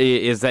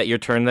 Is that your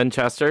turn then,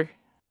 Chester?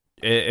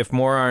 If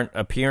more aren't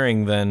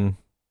appearing, then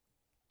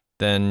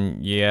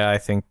yeah, I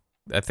think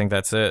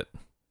that's it.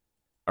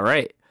 All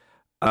right.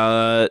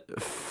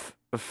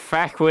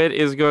 Fackwit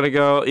is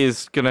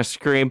gonna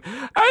scream,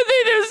 I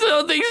think there's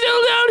something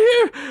still down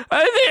here.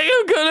 I think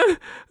I'm gonna,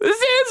 this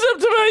hand's up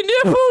to my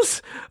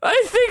nipples.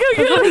 I think I'm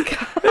gonna.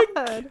 Oh my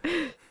god.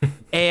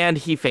 And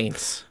he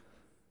faints.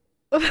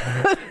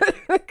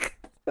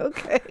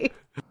 Okay.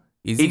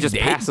 He just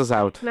passes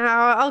out.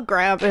 Now I'll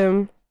grab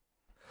him.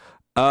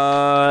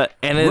 And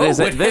it is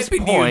at this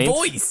point. To your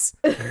voice?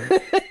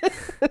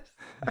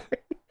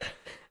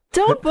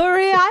 Don't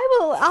worry,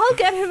 I'll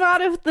get him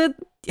out of the...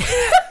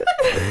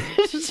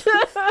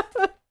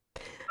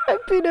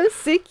 I've been a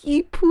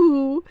sicky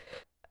poo.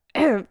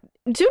 Do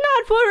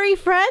not worry,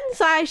 friends.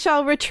 I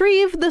shall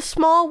retrieve the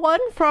small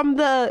one from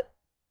the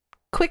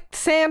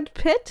quicksand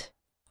pit.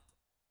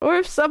 Or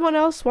if someone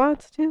else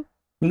wants to.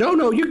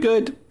 No, you're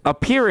good.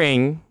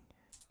 Appearing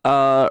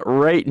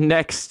right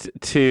next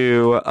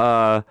to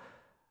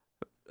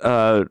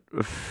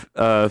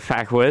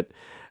Fackwit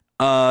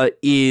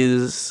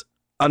is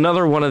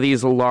another one of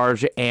these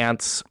large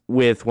ants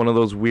with one of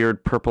those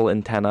weird purple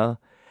antenna,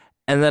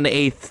 and then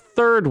a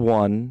third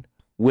one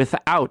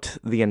without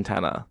the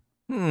antenna.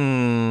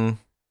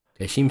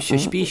 They seem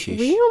suspicious.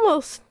 We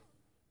almost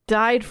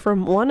died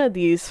from one of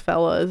these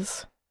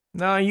fellas.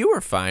 No, you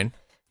were fine.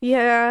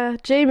 Yeah,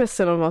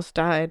 Jameson almost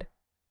died.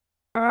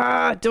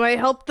 Do I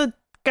help the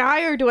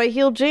guy or do I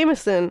heal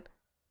Jameson?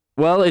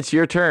 Well, it's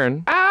your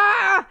turn.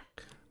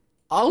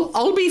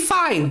 I'll be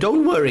fine.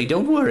 Don't worry.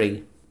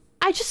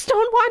 I just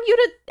don't want you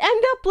to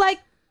end up like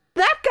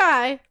that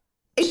guy.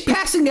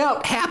 Passing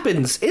out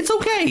happens. It's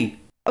okay.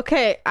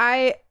 Okay,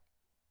 I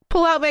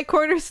pull out my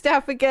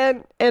quarterstaff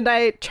again and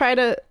I try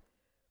to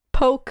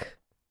poke.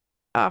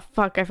 I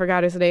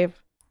forgot his name.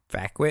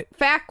 Fackwit?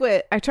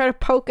 Fackwit. I try to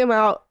poke him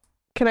out.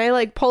 Can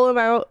I pull him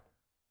out?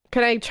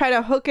 Can I try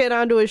to hook it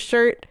onto his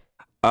shirt?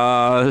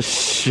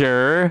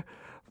 Sure.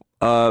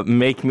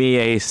 Make me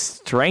a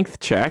strength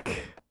check.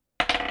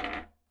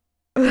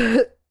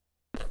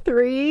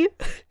 3.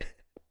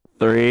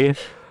 3.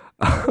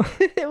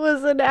 It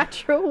was a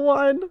natural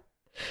 1.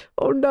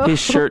 Oh no. His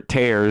shirt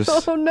tears.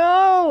 Oh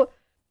no.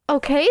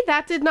 Okay,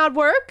 that did not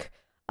work.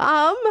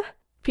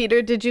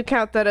 Peter, did you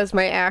count that as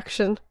my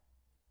action?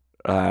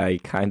 I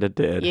kind of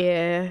did.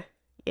 Yeah.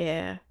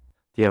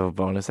 Do you have a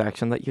bonus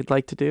action that you'd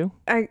like to do?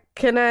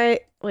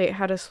 Wait,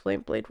 how does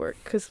Flame Blade work?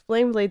 Because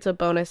Flame Blade's a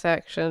bonus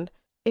action.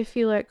 If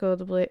you let go of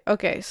the blade.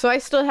 Okay, so I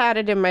still had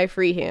it in my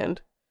free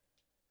hand.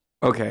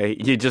 Okay,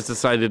 you just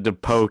decided to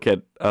poke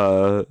at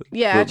I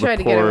tried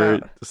to get him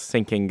out.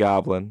 Sinking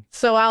goblin.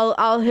 So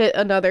I'll hit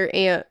another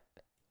ant.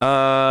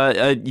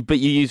 But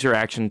you use your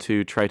action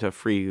to try to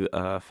free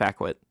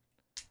Fackwit.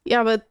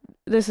 Yeah, but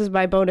this is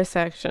my bonus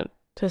action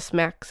to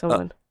smack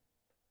someone.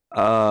 With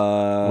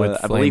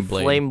I believe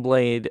Flame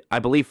Blade. I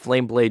believe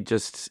Flame Blade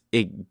just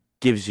it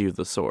gives you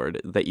the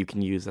sword that you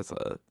can use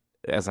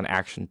as an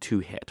action to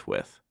hit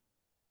with.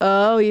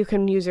 Oh, you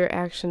can use your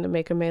action to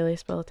make a melee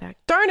spell attack.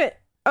 Darn it!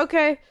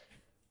 Okay.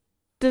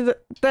 Can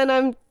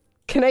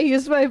I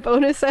use my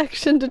bonus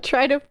action to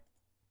try to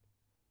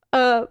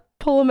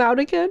pull him out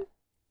again?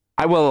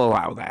 I will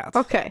allow that.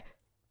 Okay.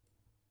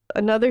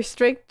 Another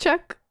strength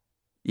check?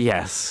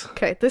 Yes.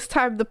 Okay, this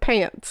time the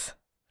pants.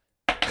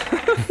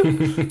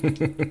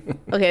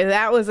 Okay,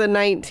 that was a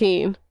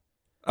 19.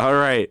 All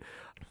right.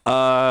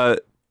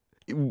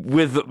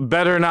 With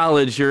better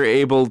knowledge, you're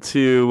able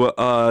to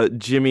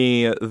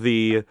jimmy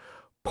the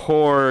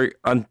poor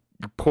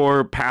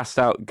passed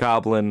out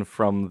goblin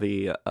from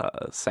the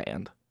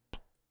sand.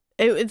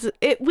 We have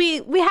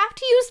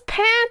to use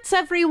pants,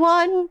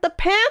 everyone. The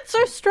pants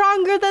are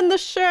stronger than the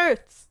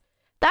shirts.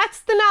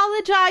 That's the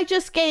knowledge I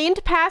just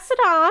gained. Pass it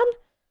on.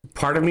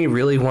 Part of me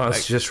really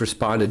wants to just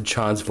respond in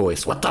Chan's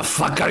voice. What the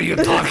fuck are you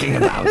talking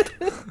about?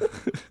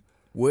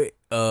 What?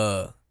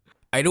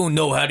 I don't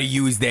know how to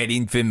use that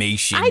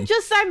information. I'm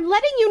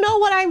letting you know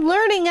what I'm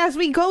learning as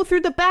we go through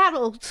the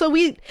battle. So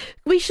we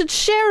should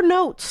share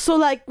notes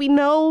so we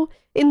know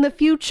in the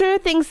future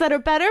things that are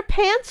better.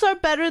 Pants are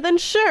better than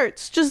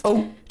shirts. Just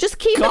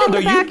keep it in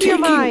the back of your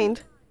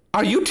mind.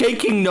 Are you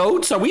taking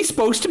notes? Are we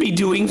supposed to be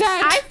doing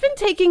that? I've been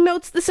taking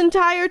notes this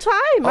entire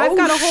time. I've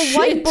got a whole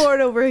whiteboard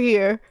over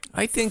here.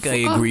 I think I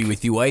agree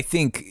with you. I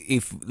think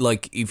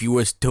if you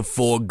was to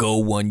forego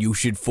one, you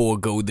should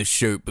forego the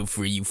shirt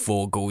before you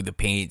forego the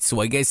pants. So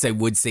I guess I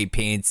would say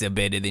pants are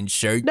better than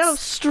shirts. No,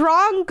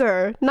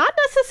 stronger. Not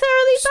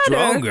necessarily better.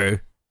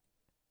 Stronger?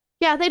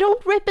 Yeah, they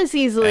don't rip as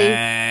easily.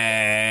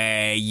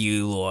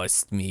 You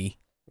lost me.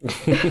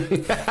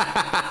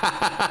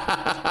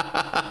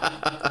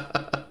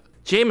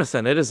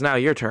 Jameson, it is now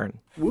your turn.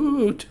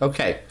 Woot.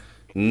 Okay.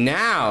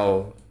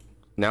 Now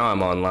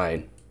I'm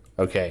online.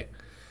 Okay.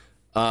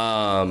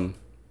 So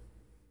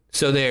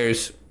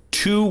there's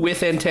 2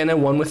 with antenna,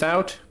 1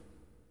 without?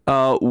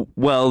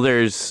 Well,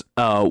 there's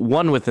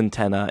 1 with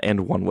antenna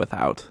and 1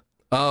 without.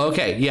 Oh,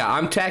 okay. Yeah,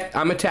 I'm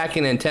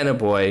attacking Antenna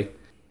Boy.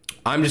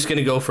 I'm just going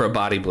to go for a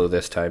body blow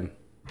this time.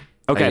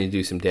 Okay. I need to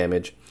do some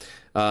damage.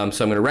 So I'm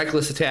going to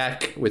reckless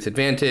attack with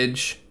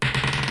advantage.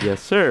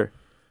 Yes, sir.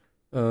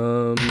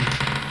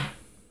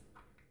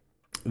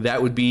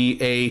 That would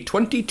be a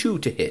 22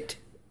 to hit.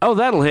 Oh,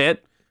 that'll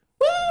hit.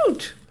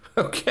 Woot!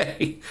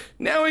 Okay.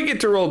 Now we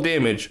get to roll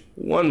damage.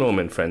 One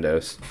moment,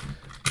 friendos.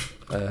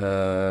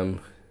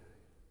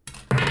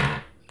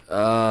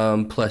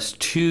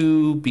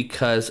 +2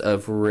 because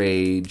of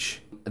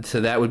rage.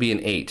 So that would be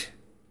an 8.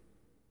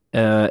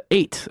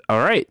 8. All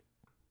right.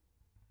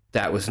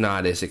 That was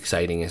not as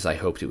exciting as I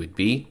hoped it would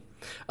be.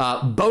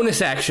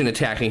 Bonus action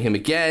attacking him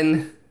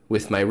again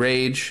with my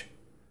rage.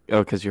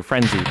 Oh, because you're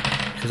frenzied.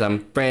 Because I'm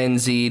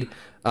frenzied.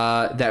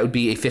 That would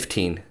be a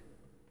 15.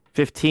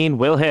 15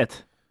 will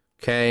hit.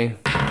 Okay.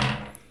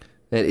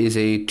 That is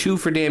a 2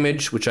 for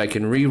damage, which I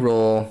can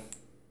re-roll.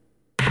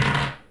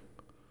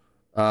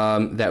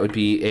 That would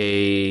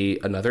be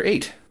another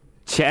 8.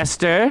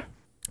 Chester?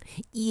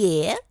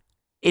 Yeah?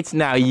 It's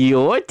now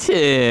your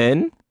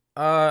turn.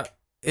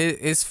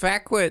 Is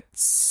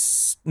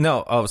Fackwit?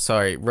 No. Oh,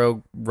 sorry.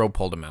 Rogue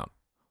pulled him out.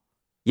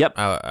 Yep.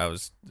 I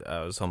was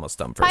almost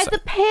done for a By second.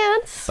 the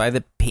pants. By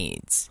the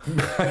pants.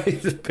 By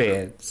the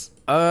pants.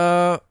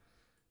 By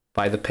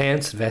the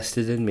pants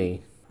vested in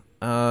me.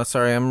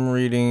 Sorry,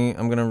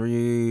 I'm gonna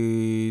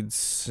read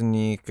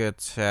sneak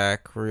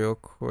attack real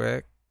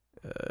quick.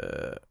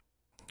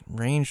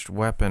 Ranged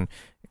weapon.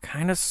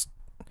 I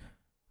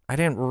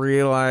didn't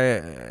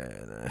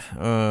realize.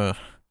 I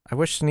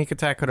wish sneak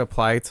attack could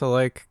apply to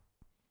like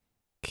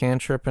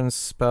cantrip and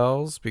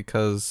spells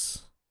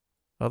because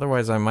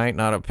otherwise I might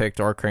not have picked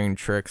Arcane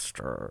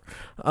Trickster.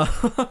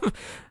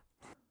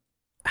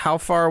 How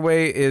far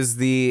away is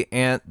the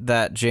ant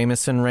that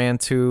Jameson ran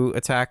to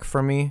attack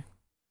from me?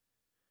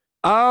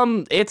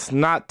 It's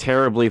not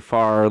terribly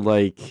far.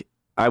 Like,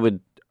 I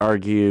would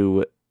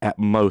argue at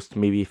most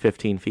maybe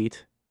 15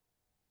 feet.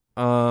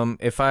 Oh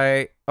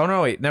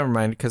no, wait, never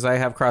mind, because I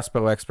have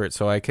crossbow expert,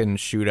 so I can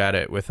shoot at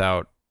it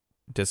without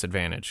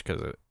disadvantage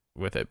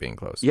with it being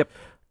close. Yep.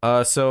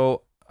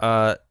 So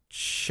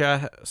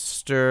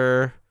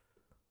Chester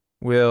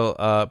will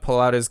pull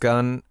out his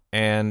gun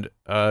and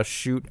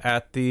shoot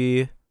at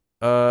the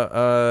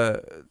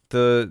ant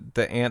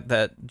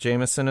that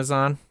Jameson is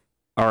on.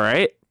 All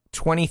right.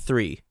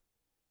 23.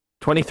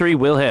 23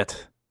 will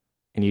hit.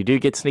 And you do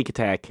get sneak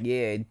attack.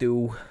 Yeah, I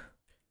do.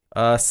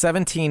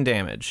 17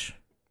 damage.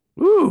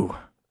 Ooh.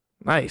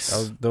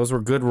 Nice. Those were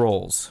good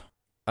rolls.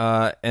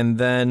 And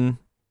then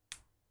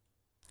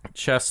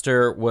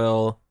Chester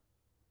will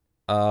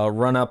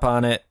run up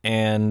on it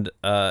and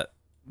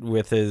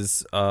with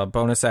his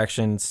bonus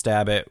action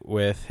stab it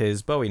with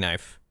his Bowie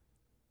knife.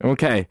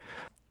 Okay.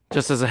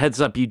 Just as a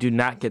heads up, you do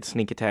not get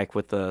sneak attack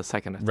with the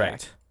second attack.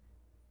 Right.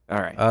 All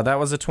right. That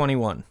was a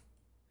 21.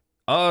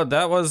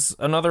 That was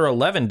another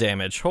 11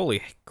 damage.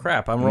 Holy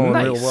crap, I'm rolling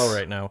real well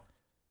right now.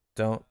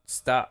 Don't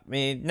stop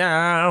me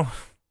now.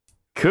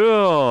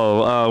 Cool.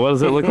 What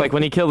does it look like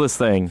when you kill this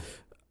thing?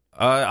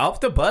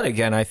 Up the butt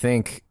again, I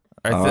think.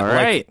 All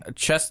right. Like,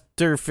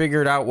 Chester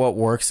figured out what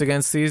works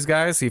against these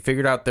guys. He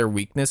figured out their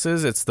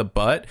weaknesses. It's the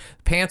butt.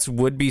 Pants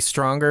would be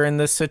stronger in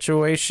this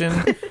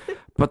situation.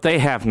 But they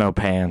have no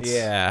pants.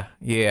 Yeah,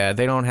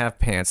 they don't have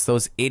pants.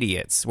 Those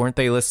idiots. Weren't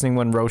they listening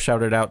when Ro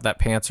shouted out that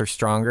pants are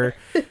stronger?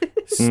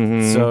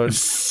 So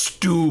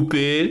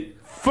Stupid.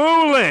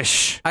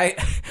 Foolish. I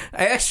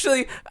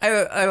actually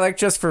like,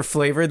 just for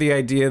flavor, the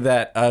idea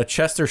that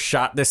Chester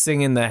shot this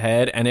thing in the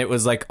head and it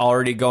was like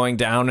already going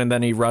down, and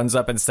then he runs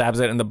up and stabs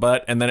it in the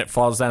butt, and then it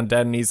falls down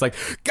dead, and he's like,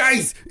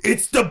 Guys,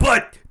 it's the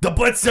butt. The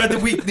butts are the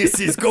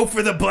weaknesses. Go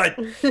for the butt.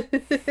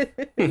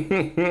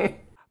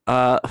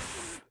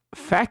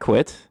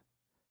 Fackwit,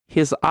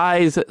 his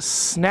eyes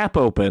snap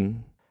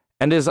open,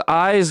 and his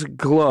eyes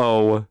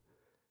glow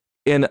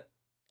in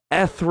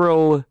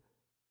ethereal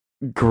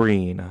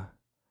green.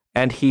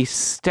 And he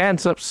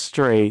stands up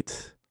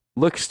straight,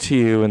 looks to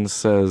you, and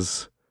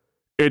says,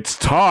 "It's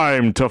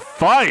time to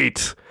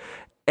fight!"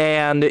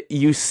 And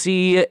you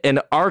see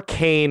an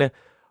arcane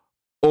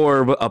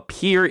orb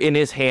appear in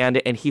his hand,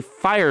 and he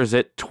fires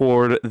it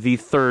toward the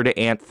third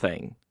ant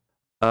thing.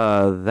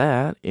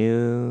 That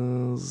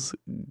is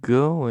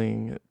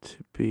going to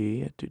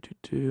be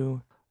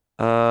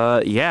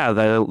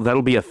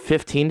that'll be a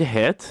 15 to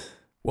hit.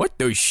 What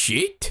the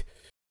shit?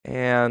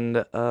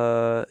 And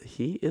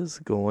he is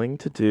going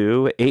to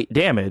do 8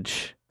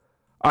 damage.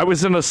 I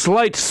was in a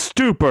slight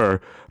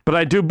stupor, but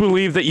I do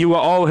believe that you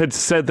all had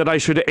said that I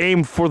should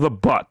aim for the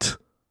butt.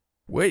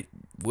 What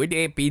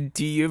happened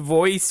to your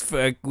voice,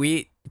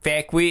 Fackwit?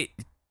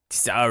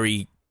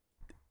 Sorry,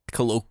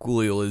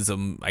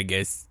 colloquialism, I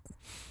guess.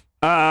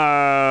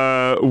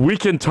 We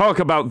can talk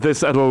about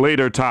this at a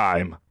later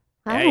time.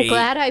 I'm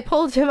glad I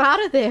pulled him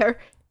out of there.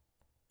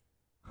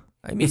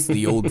 I miss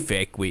the old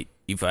Fackwit,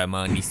 if I'm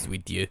honest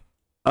with you.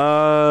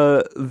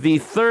 The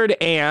third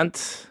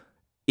ant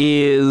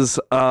is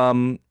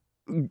going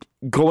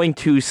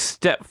to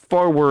step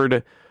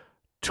forward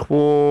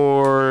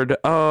toward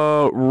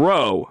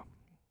Ro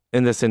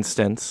in this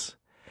instance.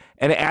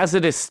 And as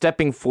it is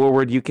stepping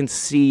forward, you can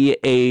see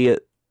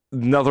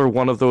another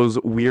one of those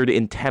weird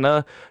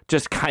antenna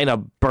just kind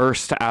of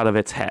burst out of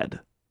its head.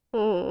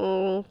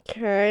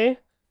 Okay.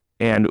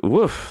 And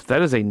woof,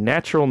 that is a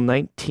natural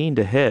 19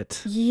 to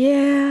hit.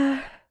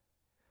 Yeah.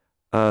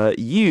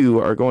 You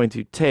are going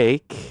to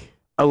take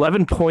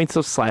 11 points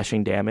of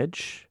slashing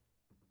damage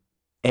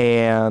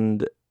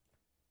and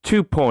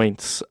 2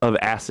 points of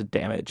acid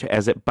damage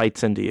as it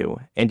bites into you,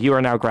 and you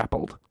are now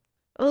grappled.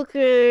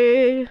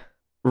 Okay.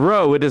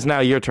 Ro, it is now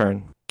your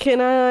turn. Can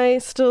I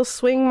still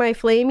swing my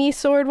flamey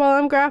sword while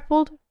I'm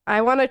grappled?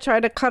 I want to try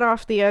to cut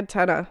off the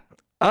antenna.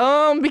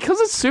 Because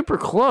it's super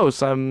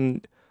close,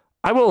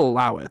 I will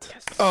allow it.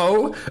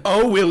 Oh,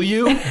 will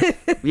you?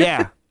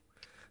 Yeah.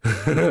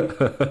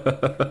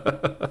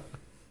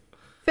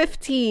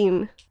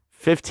 15.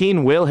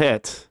 15 will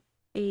hit.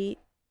 8,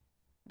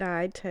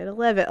 9, 10,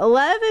 11.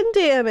 11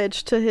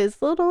 damage to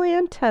his little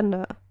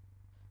antenna.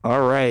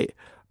 All right.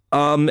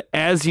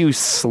 As you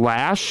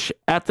slash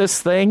at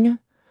this thing,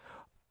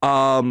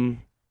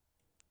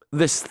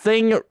 this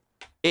thing,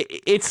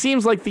 it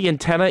seems like the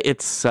antenna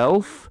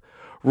itself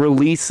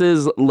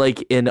releases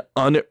like an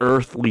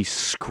unearthly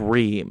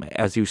scream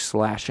as you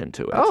slash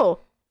into it. Oh.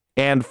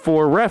 And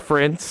for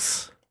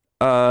reference,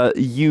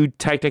 you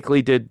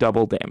technically did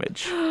double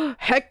damage.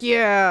 Heck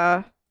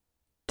yeah.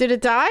 Did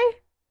it die?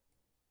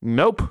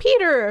 Nope.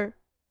 Peter,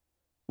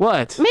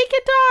 What? make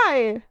it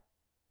die.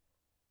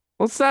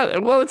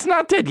 Well, it's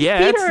not dead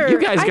yet. Peter, You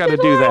guys got to I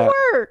did do a lot that. of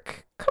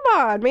work. Come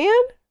on,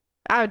 man.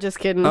 I was just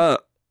kidding.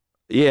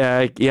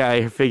 Yeah,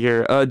 I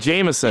figure.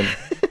 Jameson,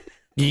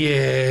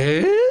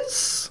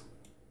 Yes.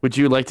 would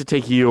you like to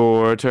take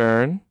your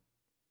turn?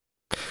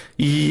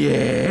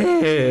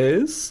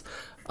 Yes.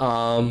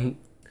 So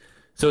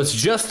it's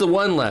just the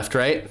one left,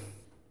 right?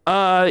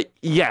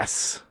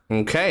 Yes.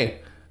 Okay.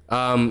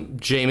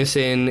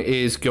 Jameson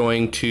is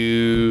going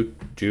to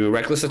do a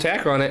reckless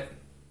attack on it.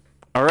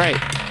 All right.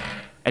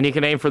 And you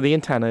can aim for the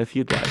antenna if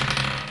you'd like.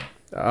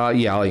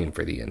 Yeah, I'll aim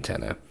for the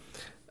antenna.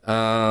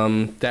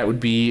 That would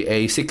be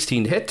a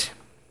 16 to hit.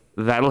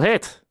 That'll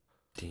hit.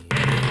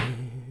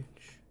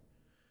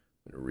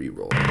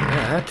 Reroll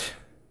that.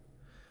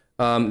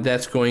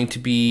 That's going to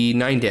be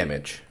 9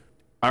 damage.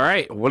 All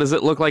right. What does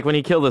it look like when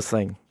you kill this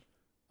thing?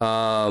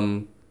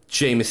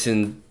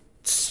 Jameson's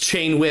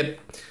chain whip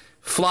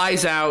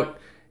flies out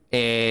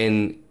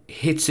and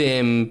hits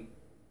him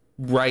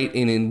right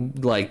in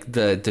like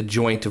the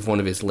joint of one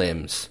of his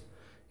limbs,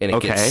 and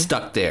it gets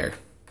stuck there.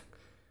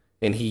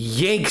 And he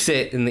yanks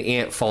it, and the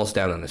ant falls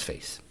down on his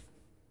face.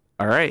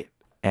 All right.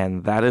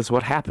 And that is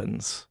what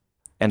happens.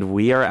 And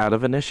we are out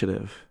of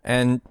initiative.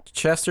 And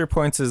Chester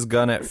points his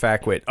gun at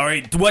Fackwit. All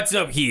right, what's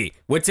up here?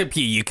 What's up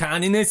here? You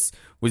conning us?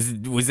 Was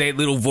that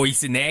little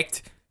voice an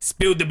act?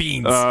 Spill the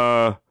beans.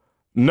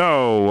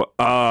 No.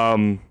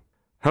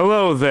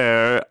 Hello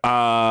there.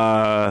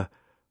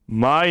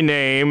 My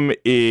name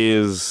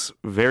is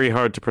very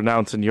hard to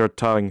pronounce in your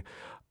tongue.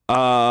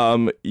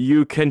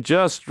 You can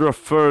just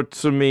refer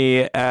to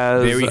me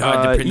as Very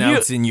hard to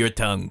pronounce in your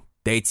tongue.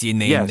 That's your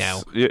name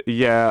now.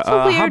 Yeah.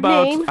 a weird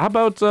name. How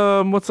about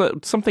what's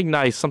something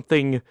nice,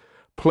 something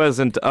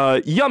pleasant?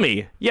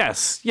 Yummy.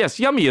 Yes,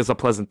 yummy is a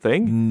pleasant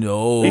thing.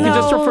 No. You can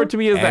just refer to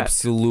me as that.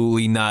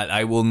 Absolutely not.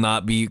 I will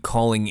not be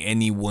calling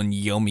anyone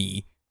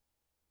yummy.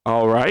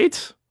 All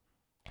right.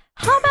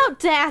 How about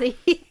Daddy?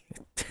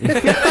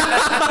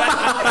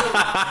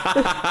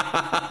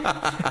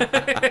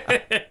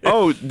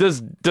 Oh,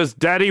 does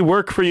Daddy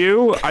work for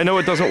you? I know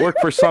it doesn't work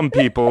for some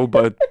people,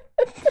 but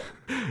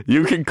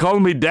you can call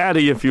me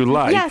Daddy if you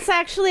like. Yes,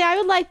 actually, I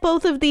would like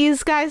both of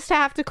these guys to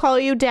have to call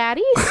you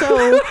Daddy,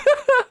 so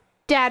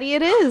Daddy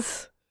it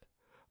is.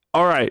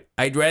 All right.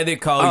 I'd rather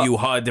call you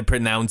hard to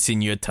pronounce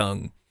in your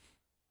tongue.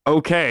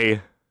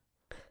 Okay.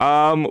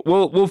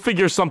 We'll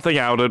figure something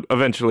out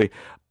eventually.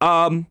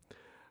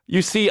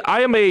 You see,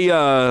 I am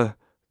a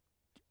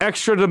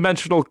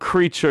extra-dimensional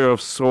creature of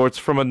sorts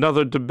from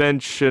another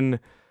dimension,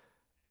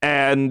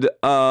 and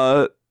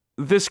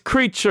this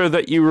creature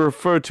that you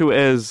refer to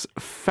as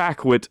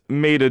Fackwit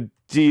made a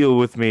deal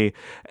with me,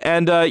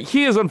 and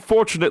he is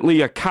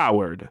unfortunately a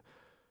coward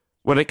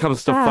when it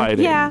comes to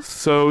fighting. Yeah.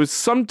 So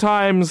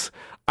sometimes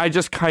I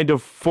just kind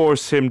of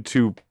force him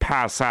to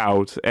pass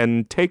out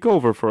and take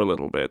over for a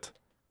little bit.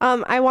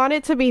 I want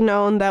it to be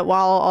known that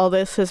while all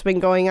this has been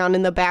going on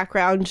in the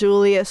background,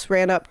 Julius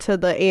ran up to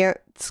the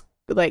ant's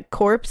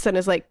corpse and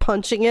is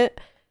punching it,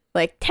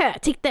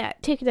 take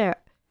that.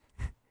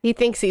 He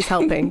thinks he's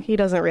helping. He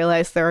doesn't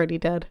realize they're already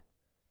dead.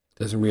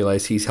 Doesn't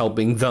realize he's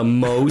helping the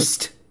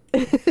most.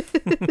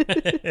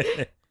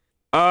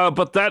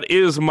 But that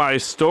is my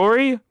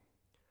story.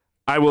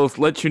 I will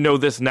let you know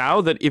this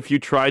now, that if you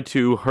try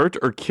to hurt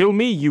or kill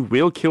me, you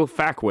will kill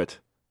Fackwit.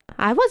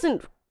 I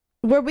wasn't...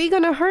 Were we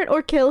gonna hurt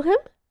or kill him?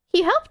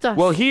 He helped us.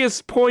 Well, he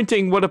is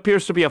pointing what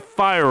appears to be a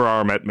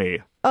firearm at me.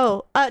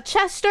 Oh,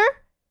 Chester?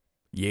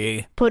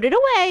 Yeah. Put it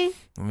away.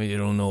 I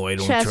don't know. I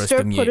don't Chester, trust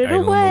him put yet. it I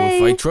don't know away.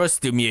 if I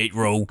trust him yet,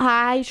 Ro.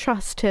 I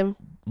trust him.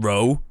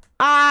 Ro?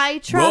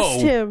 I trust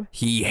him.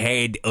 He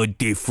had a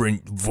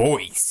different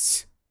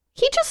voice.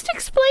 He just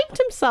explained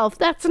himself.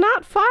 That's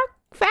not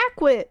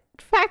Fackwit.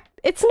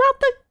 It's not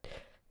the...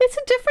 It's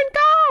a different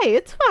guy.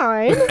 It's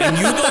fine. And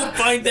you don't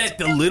find that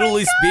the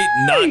littlest bit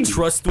not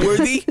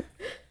trustworthy?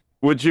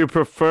 Would you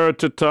prefer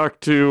to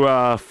talk to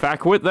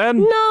Fackwit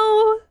then?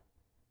 No.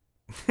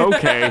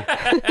 Okay.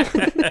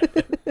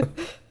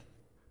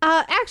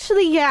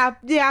 Actually, yeah,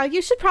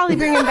 you should probably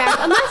bring him back.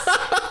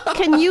 Unless,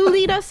 can you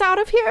lead us out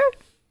of here?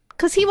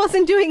 Because he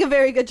wasn't doing a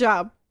very good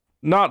job.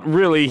 Not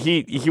really.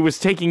 He was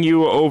taking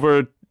you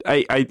over.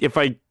 If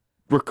I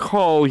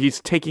recall, he's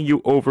taking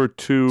you over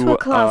to a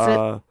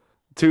closet.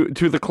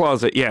 To the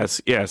closet.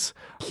 Yes.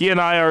 He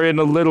and I are in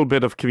a little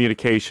bit of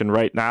communication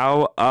right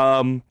now.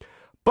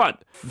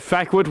 But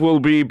Fackwit will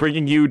be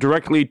bringing you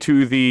directly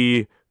to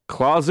the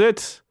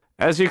closet,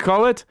 as you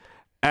call it.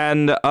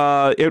 And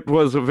it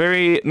was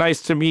very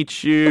nice to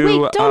meet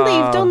you. Wait,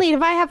 don't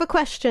leave. I have a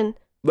question.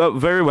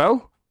 Very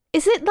well.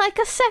 Is it like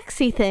a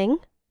sexy thing?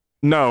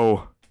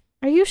 No.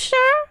 Are you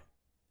sure?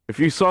 If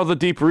you saw the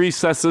deep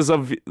recesses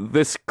of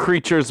this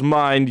creature's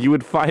mind, you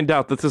would find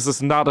out that this is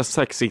not a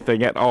sexy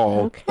thing at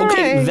all.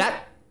 Okay,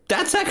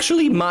 that's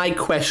actually my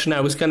question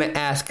I was going to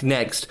ask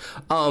next.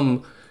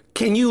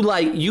 Can you,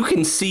 you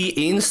can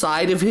see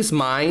inside of his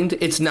mind?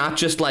 It's not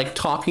just,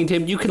 talking to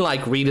him. You can,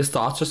 read his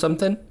thoughts or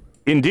something?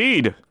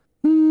 Indeed.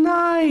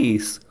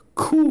 Nice.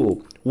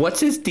 Cool. What's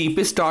his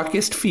deepest,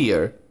 darkest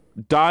fear?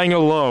 Dying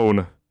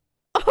alone.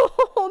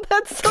 Oh,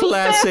 that's so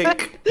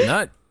Classic.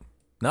 sad.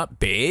 Not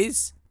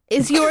bears?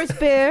 Is yours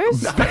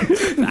bears? Not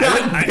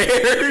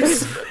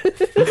bears.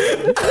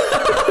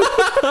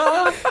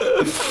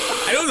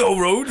 I don't know,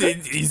 Ro.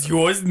 Is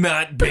yours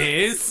not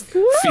bears?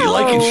 Feel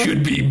like it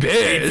should be It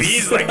bears.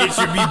 feels like it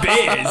should be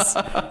bears.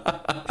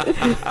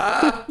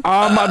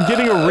 I'm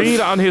getting a read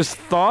on his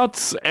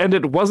thoughts, and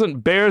it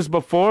wasn't bears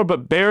before,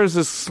 but bears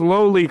is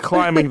slowly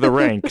climbing the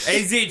ranks.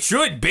 As it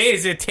should.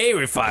 Bears are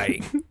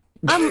terrifying.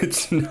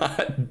 It's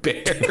not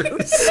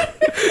bears.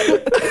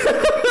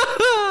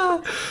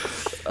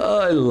 Oh,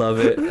 I love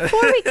it.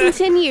 Before we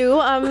continue,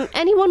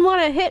 anyone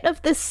want a hit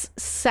of this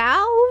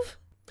salve?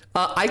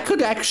 I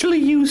could actually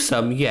use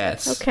some,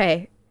 yes.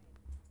 Okay.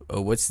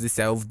 Oh, what's the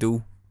salve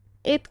do?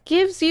 It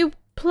gives you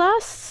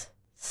plus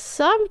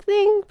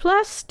something,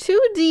 plus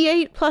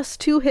 2d8 plus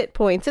 2 hit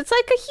points. It's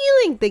like a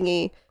healing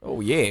thingy.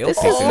 Oh, yeah. This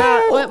Okay. is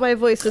not what my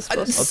voice is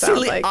supposed to sound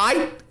Silly, like.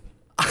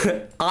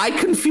 I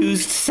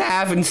confused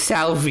salve and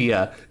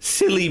salvia.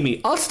 Silly me.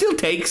 I'll still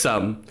take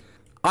some.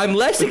 I'm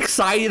less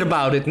excited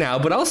about it now,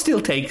 but I'll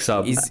still take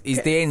some. Is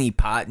there any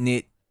pot in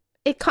it?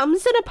 It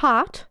comes in a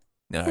pot.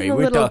 All In right, a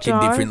we're little talking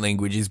jar. different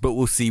languages, but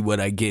we'll see what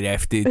I get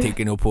after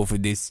taking up off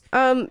of this.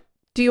 Do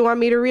you want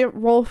me to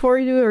roll for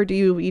you, or do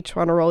you each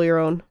want to roll your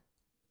own?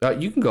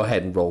 You can go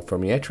ahead and roll for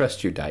me. I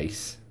trust your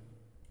dice.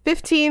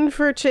 15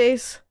 for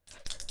Chase,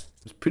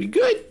 It's pretty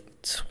good.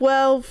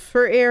 12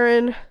 for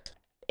Aaron,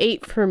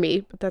 8 for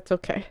me, but that's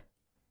okay.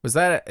 Is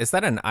that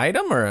an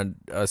item or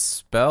a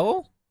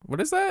spell? What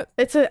is that?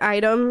 It's an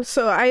item,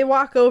 so I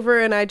walk over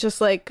and I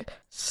just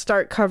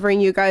start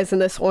covering you guys in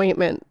this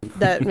ointment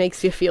that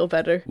makes you feel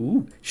better.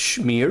 Ooh,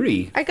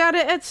 schmeary. I got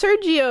it at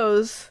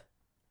Sergio's.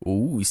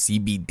 Ooh,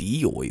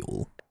 CBD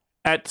oil.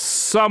 At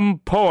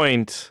some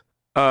point,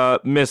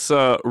 Miss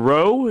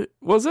Rowe,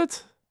 was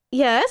it?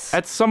 Yes.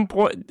 At some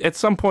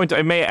point,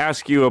 I may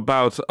ask you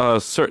about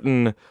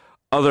certain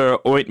other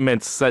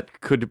ointments that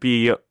could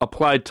be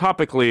applied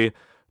topically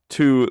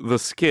to the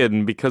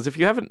skin, because if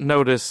you haven't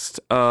noticed,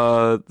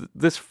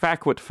 this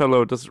Fackwit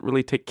fellow doesn't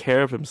really take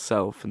care of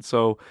himself, and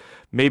so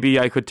maybe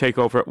I could take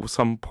over at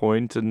some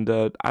point and,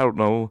 I don't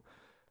know,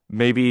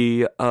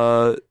 maybe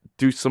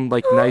do some,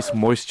 nice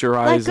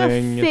moisturizing.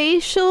 Like a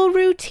facial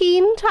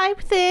routine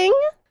type thing?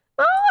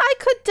 Oh, I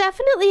could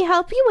definitely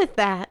help you with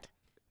that.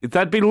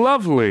 That'd be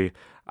lovely.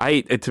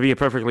 To be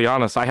perfectly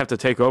honest, I have to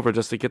take over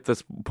just to get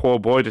this poor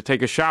boy to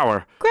take a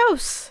shower.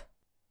 Gross.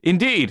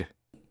 Indeed.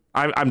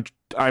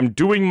 I'm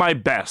doing my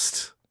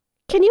best.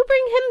 Can you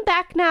bring him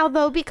back now,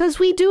 though? Because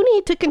we do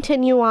need to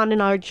continue on in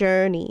our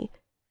journey.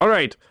 All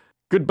right.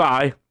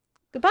 Goodbye.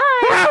 Goodbye.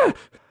 Ah!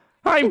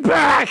 I'm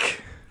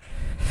back!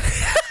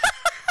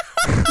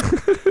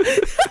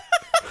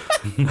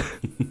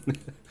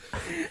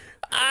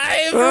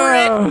 I've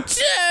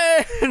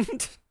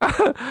returned!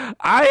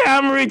 I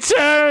am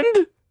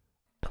returned!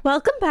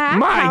 Welcome back.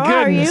 My How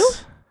goodness. are you?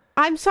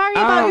 I'm sorry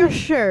about your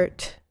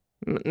shirt.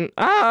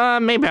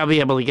 Maybe I'll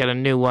be able to get a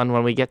new one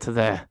when we get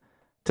to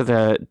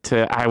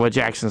Iowa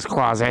Jackson's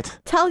closet.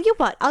 Tell you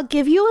what, I'll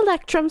give you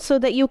Electrum so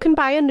that you can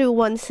buy a new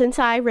one since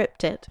I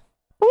ripped it.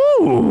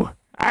 Ooh,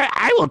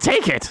 I will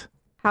take it.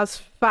 How's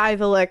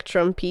 5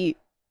 Electrum, Pete?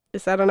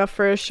 Is that enough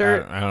for a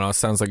shirt? I don't know.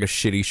 Sounds like a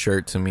shitty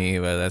shirt to me,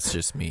 but that's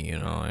just me, you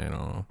know. I don't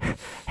know.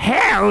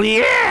 Hell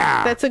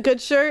yeah! That's a good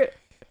shirt?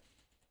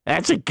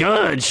 That's a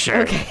good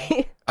shirt.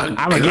 Okay. I'm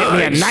gonna get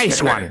me a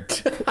nice one.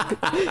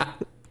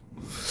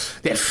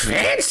 That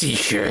fancy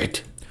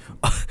shirt.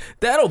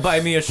 That'll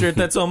buy me a shirt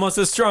that's almost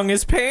as strong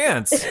as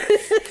pants.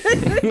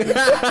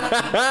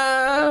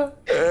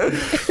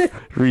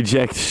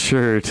 Reject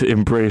shirt,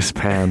 embrace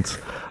pants.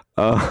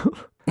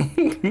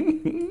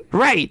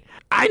 Right,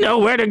 I know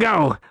where to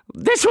go.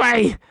 This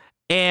way.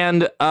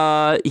 And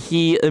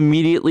he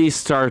immediately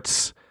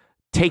starts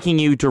taking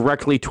you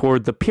directly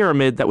toward the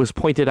pyramid that was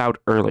pointed out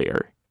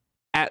earlier.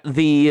 At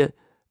the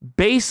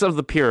base of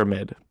the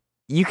pyramid,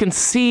 you can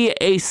see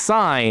a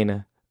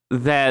sign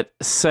that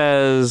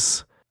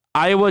says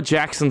Iowa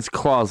Jackson's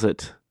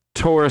Closet,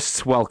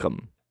 Tourists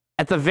Welcome.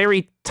 At the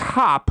very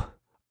top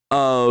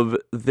of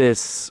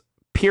this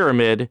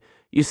pyramid,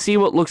 you see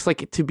what looks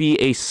like it to be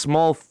a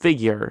small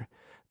figure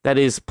that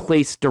is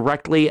placed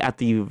directly at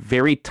the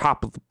very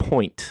top of the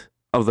point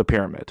of the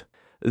pyramid.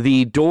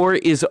 The door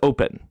is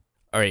open.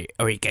 All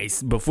right,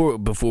 guys. Before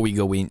we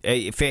go in,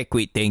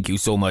 Fackwit, thank you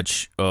so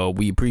much.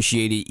 We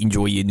appreciate it.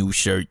 Enjoy your new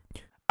shirt.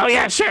 Oh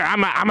yeah, sure.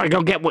 I'm gonna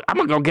go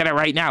get it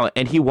right now.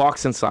 And he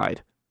walks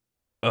inside.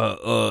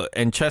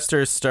 And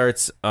Chester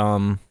starts.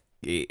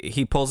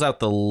 He pulls out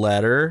the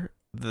letter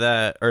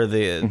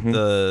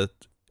the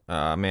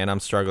Man, I'm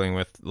struggling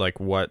with like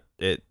what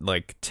it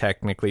like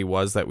technically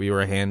was that we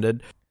were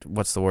handed.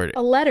 What's the word?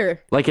 A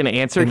letter. Like an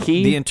answer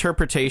key? The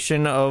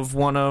interpretation of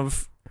one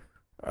of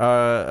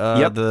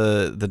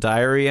the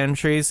diary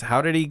entries.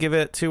 How did he give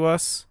it to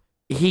us?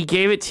 He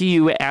gave it to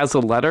you as a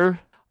letter.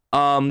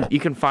 You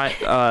can find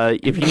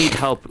if you need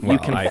help, you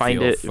can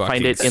find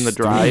it in the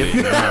drive.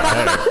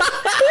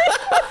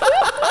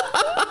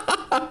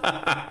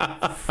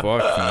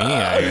 Fuck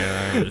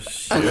me,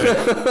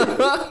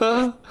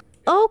 shit.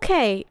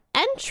 Okay,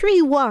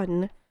 entry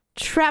 1.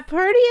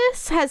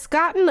 Traperdius has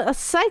gotten a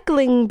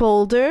cycling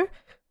boulder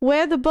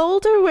where the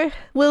boulder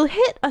will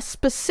hit a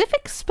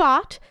specific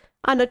spot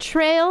on a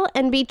trail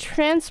and be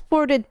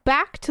transported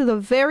back to the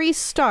very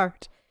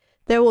start.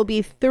 There will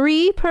be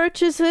 3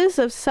 purchases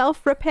of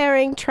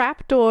self-repairing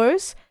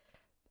trapdoors.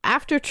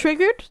 After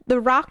triggered, the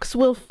rocks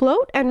will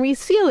float and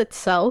reseal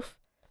itself.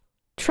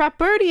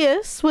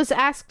 Traperdius was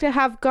asked to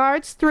have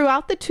guards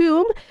throughout the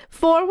tomb.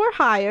 4 were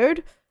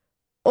hired.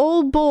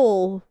 Old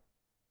Bull.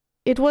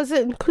 It was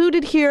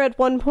included here at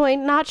one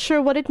point. Not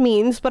sure what it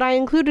means, but I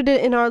included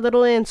it in our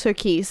little answer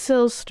key.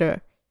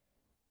 Silster.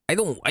 I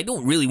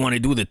don't really want to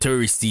do the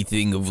touristy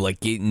thing of like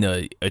getting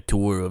a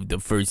tour of the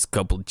first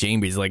couple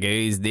chambers. Like,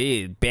 is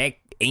there a back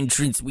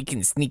entrance we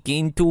can sneak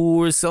into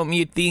or something,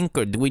 you think?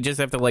 Or do we just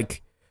have to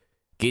like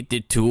get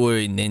the tour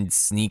and then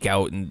sneak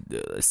out and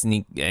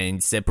sneak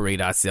and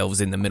separate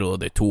ourselves in the middle of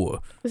the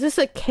tour? Is this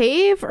a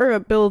cave or a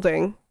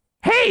building?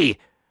 Hey!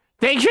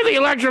 Thanks for the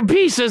electro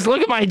pieces.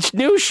 Look at my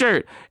new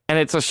shirt. And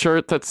it's a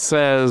shirt that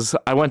says,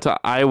 I went to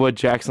Iowa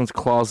Jackson's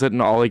closet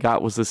and all he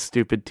got was this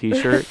stupid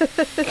t-shirt.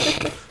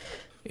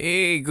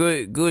 Hey,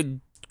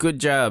 good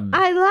job.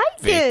 I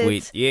like it.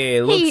 Wait, yeah,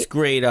 it looks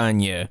great on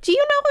you. Do you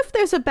know if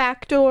there's a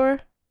back door?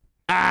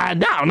 No,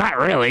 not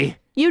really.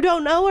 You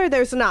don't know, or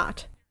there's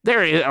not?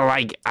 There is,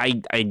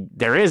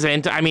 there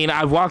isn't. I mean,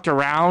 I've walked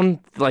around,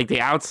 like, the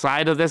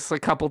outside of this a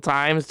couple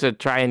times to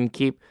try and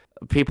keep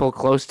people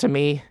close to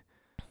me.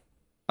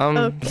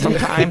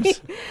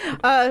 Sometimes.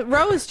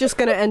 Ro is just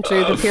gonna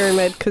enter the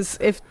pyramid, because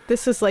if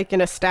this is like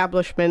an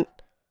establishment,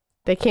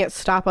 they can't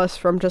stop us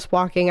from just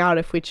walking out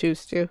if we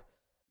choose to.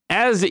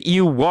 As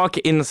you walk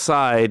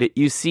inside,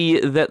 you see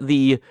that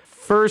the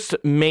first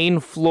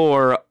main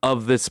floor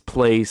of this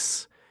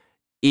place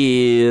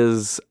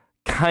is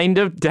kind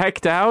of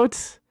decked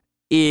out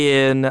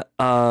in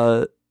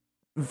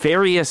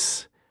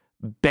various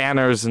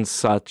banners and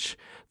such.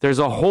 There's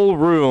a whole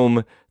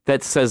room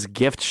that says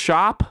gift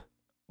shop,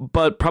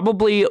 but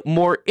probably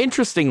more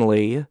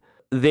interestingly,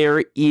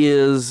 there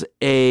is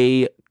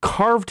a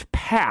carved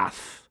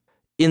path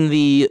in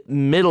the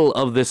middle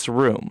of this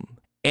room.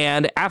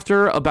 And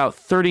after about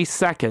 30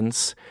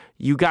 seconds,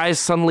 you guys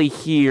suddenly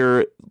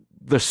hear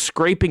the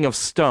scraping of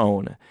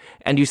stone,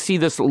 and you see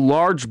this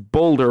large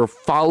boulder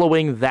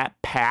following that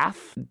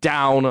path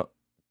down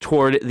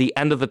toward the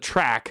end of the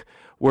track,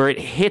 where it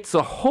hits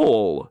a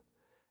hole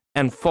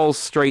and falls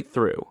straight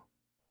through.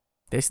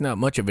 That's not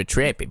much of a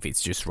trap if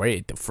it's just right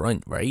at the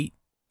front, right?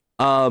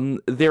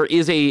 There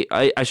is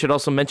I should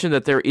also mention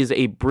that there is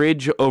a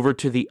bridge over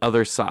to the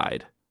other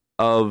side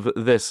of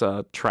this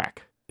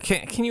track.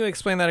 Can you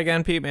explain that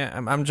again, Pete?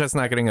 I'm just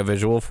not getting a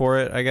visual for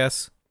it, I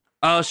guess.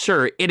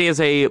 Sure. It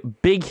is a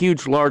big,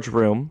 huge, large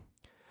room.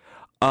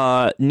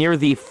 Near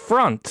the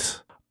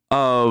front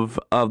of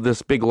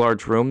this big,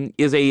 large room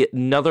is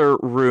another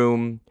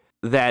room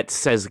that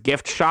says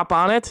gift shop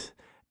on it.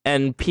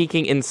 And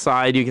peeking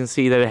inside, you can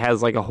see that it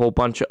has like a whole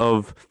bunch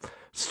of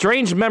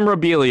strange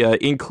memorabilia,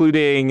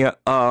 including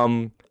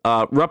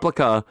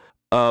replica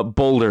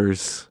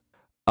boulders,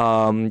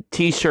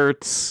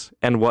 t-shirts,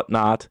 and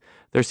whatnot.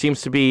 There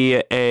seems to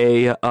be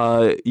a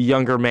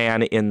younger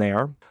man in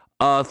there.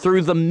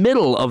 Through the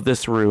middle of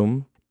this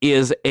room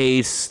is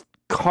a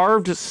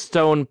carved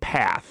stone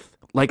path,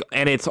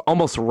 and it's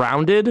almost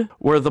rounded,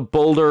 where the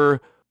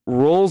boulder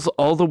rolls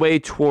all the way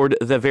toward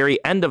the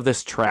very end of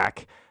this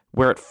track,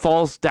 where it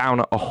falls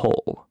down a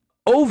hole.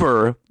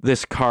 Over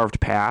this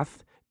carved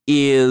path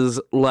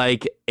is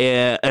like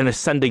an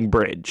ascending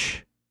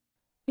bridge.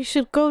 You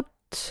should go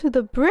to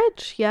the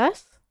bridge,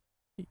 yes?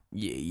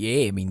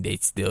 Yeah. I mean,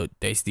 that's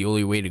the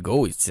only way to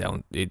go. It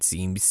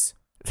seems.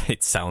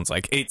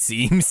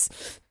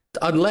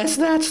 Unless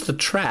that's the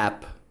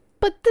trap.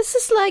 But this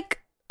is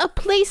like a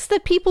place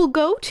that people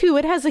go to.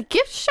 It has a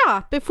gift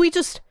shop. If we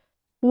just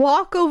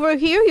walk over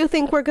here, you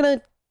think we're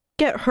gonna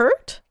get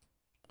hurt?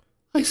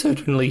 I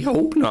certainly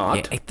hope not.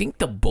 Yeah, I think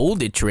the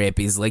boulder trap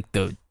is like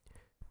the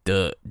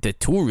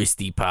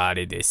touristy part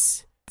of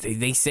this.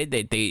 They said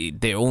that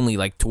they're only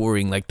like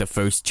touring like the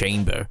first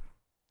chamber.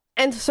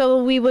 And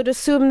so we would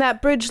assume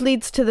that bridge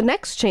leads to the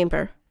next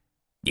chamber.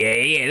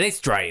 Yeah, let's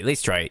try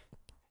it.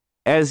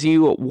 As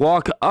you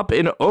walk up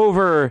and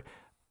over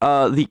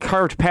the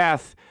carved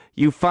path,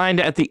 you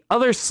find at the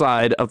other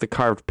side of the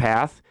carved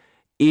path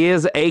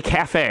is a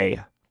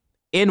cafe,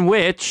 in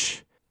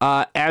which,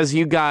 as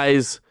you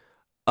guys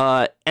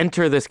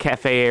enter this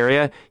cafe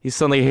area, you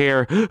suddenly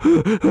hear,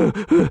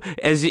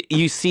 as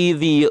you see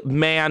the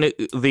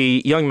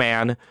young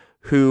man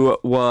who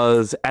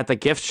was at the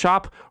gift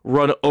shop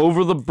run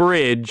over the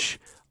bridge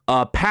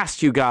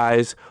past you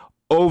guys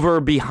over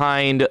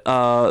behind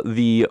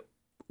the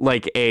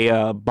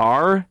a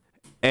bar,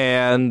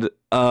 and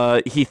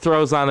he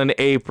throws on an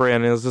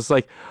apron and is just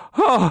like,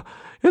 oh,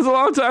 it's a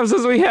long time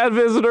since we had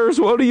visitors.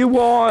 What do you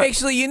want?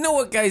 Actually, you know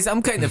what, guys?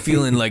 I'm kind of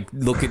feeling like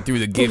looking through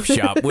the gift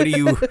shop. What do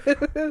you...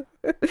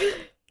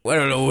 I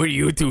don't know. What do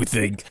you two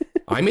think?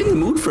 I'm in the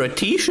mood for a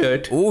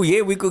t-shirt. Oh,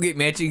 yeah, we could get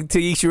matching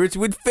t-shirts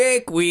with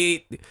fake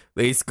wheat.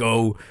 Let's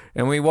go.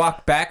 And we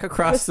walk back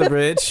across the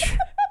bridge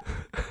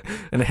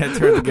and head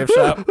toward the gift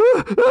shop.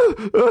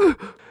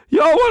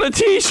 Y'all want a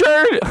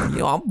t-shirt?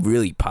 I'm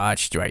really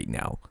parched right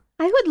now.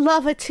 I would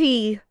love a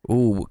tea.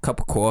 Ooh, a cup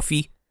of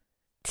coffee?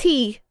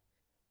 Tea.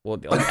 Well,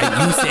 you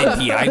said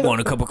tea. I want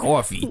a cup of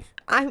coffee.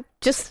 I'm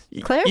just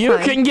clarifying. You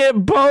can get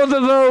both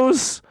of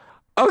those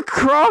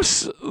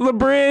across the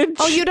bridge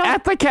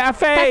at the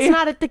cafe. That's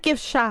not at the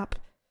gift shop.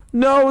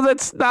 No,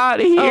 that's not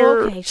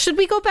here. Oh, okay. Should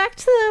we go back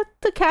to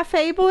the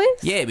cafe, boys?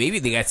 Yeah, maybe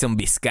they got some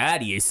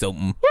biscotti or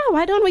something. Yeah,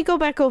 why don't we go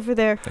back over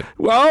there?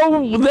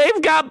 Well,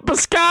 they've got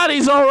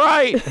biscottis, all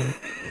right.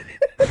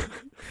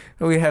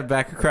 We head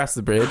back across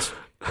the bridge.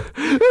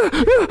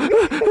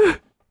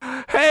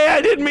 Hey,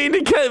 I didn't mean to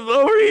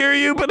overhear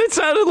you, but it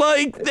sounded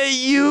like that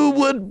you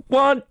would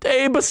want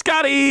a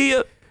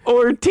biscotti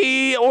or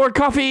tea or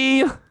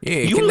coffee. Yeah,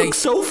 You look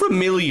so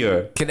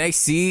familiar. Can I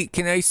see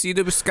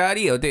the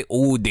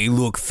biscotti? They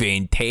look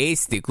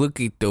fantastic.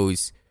 Look at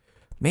those,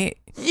 man.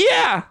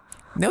 Yeah.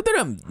 Now that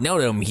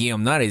I'm here,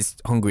 I'm not as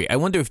hungry. I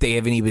wonder if they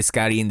have any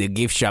biscotti in the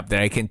gift shop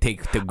that I can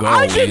take to go.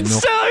 I can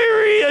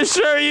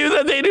reassure you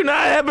that they do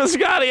not have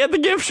biscotti at the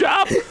gift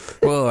shop.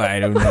 Well, I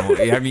don't know.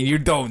 I mean, you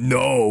don't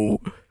know.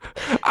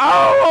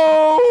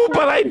 Oh,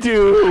 but I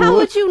do. How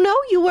would you know?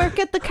 You work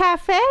at the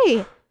cafe.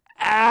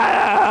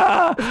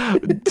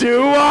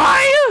 Do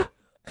I?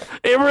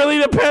 It really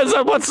depends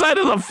on what side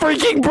of the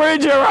freaking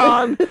bridge you're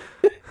on.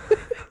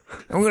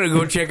 I'm gonna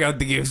go check out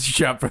the gift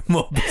shop for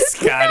more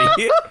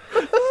biscotti.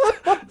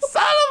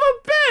 Son of a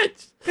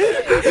bitch!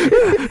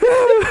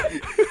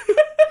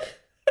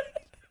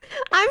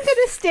 I'm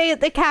gonna stay at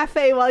the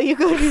cafe while you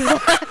go do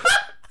that.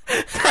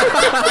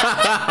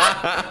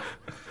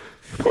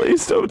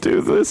 Please don't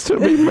do this to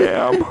me,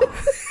 ma'am.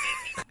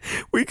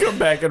 We come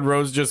back and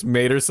Rose just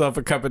made herself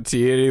a cup of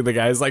tea, and the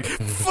guy's like,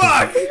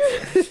 fuck!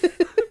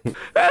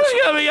 That's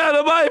coming out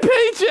of my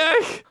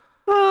paycheck.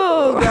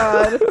 Oh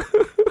God.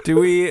 Do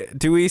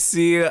we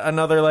see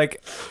another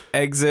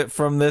exit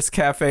from this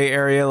cafe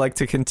area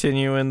to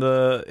continue in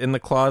the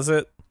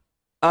closet?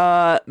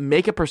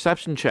 Make a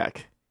perception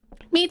check.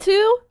 Me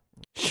too?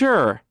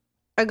 Sure.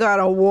 I got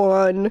a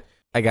 1.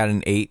 I got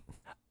an 8.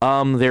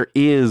 There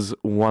is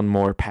one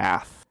more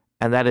path,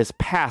 and that is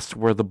past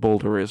where the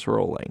boulder is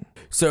rolling.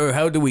 So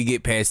how do we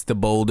get past the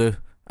boulder?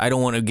 I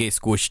don't want to get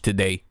squished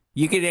today.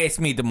 You could ask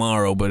me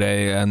tomorrow, but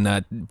I'm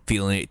not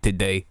feeling it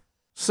today.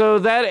 So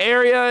that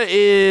area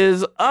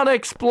is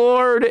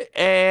unexplored,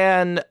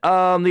 and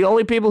the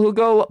only people who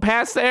go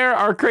past there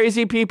are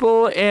crazy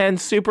people and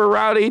super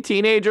rowdy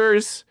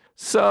teenagers.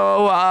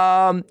 So,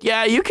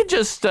 yeah, you could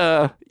just,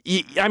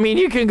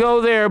 you can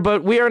go there,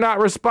 but we are not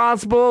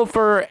responsible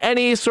for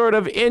any sort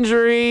of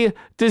injury,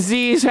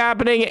 disease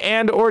happening,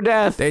 and or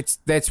death.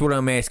 That's what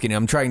I'm asking.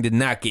 I'm trying to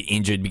not get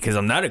injured because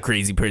I'm not a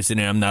crazy person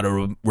and I'm not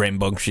a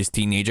rambunctious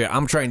teenager.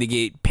 I'm trying to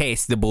get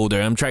past the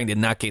boulder. I'm trying to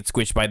not get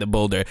squished by the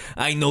boulder.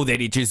 I know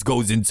that it just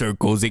goes in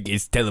circles. It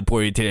gets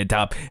teleported to the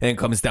top and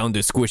comes down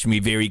to squish me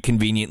very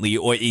conveniently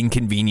or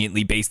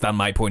inconveniently based on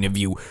my point of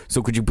view.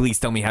 So could you please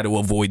tell me how to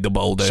avoid the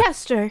boulder?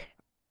 Chester.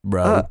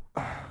 Bro.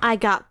 I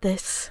got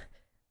this.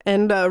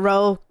 And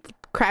Ro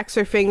cracks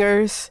her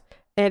fingers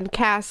and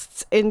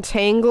casts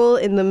Entangle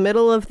in the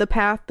middle of the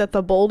path that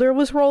the boulder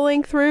was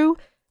rolling through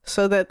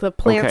so that the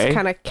plants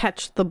kind of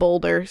catch the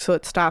boulder so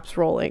it stops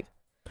rolling.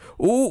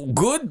 Ooh,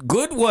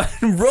 good one,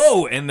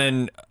 Ro. And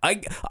then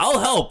I'll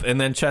help.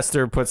 And then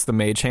Chester puts the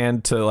mage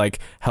hand to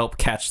help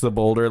catch the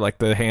boulder.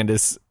 The hand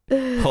is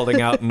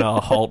holding out in a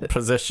halt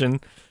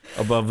position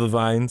above the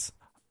vines.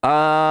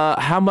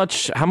 How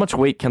much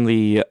weight can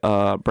the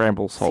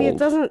brambles hold? See, it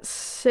doesn't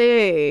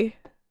say.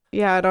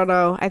 Yeah, I don't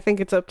know. I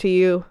think it's up to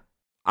you.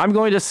 I'm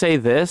going to say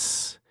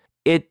this.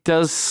 It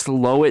does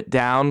slow it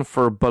down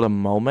for but a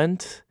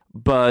moment,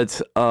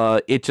 but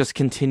it just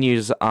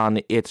continues on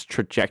its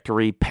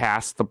trajectory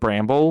past the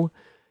bramble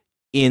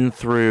in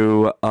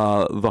through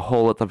the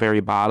hole at the very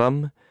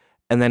bottom.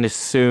 And then as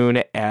soon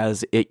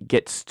as it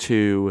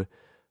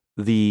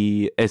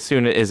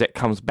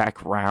comes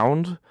back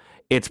round,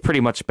 it's pretty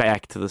much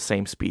back to the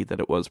same speed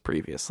that it was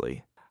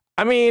previously.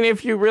 I mean,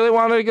 if you really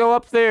wanted to go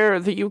up there,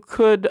 that you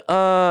could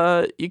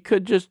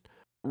just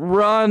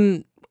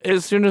run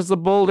as soon as the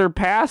boulder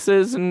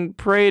passes and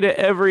pray to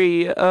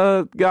every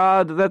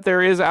god that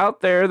there is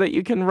out there that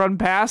you can run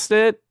past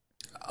it.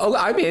 Oh,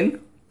 I'm in.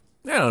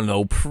 I don't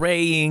know,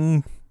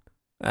 praying.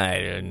 I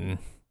don't.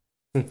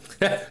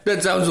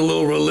 That sounds a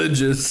little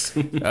religious.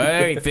 All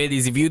right,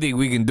 Fetties, if you think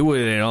we can do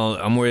it,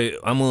 I'm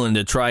willing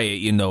to try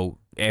it.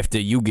 After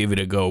you give it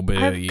a go. But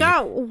I've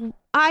got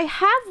I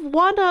have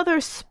one other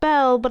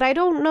spell, but I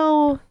don't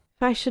know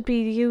if I should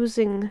be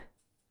using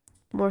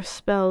more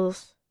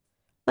spells.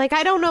 Like,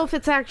 I don't know if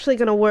it's actually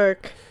gonna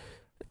work.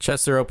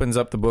 Chester opens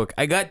up the book.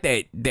 I got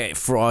that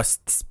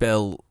frost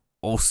spell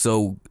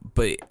also,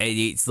 but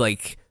it's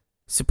like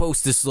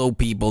supposed to slow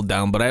people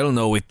down, but I don't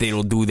know if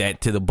it'll do that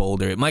to the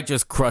boulder. It might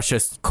just crush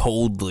us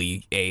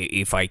coldly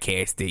if I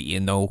cast it, you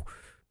know?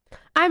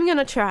 I'm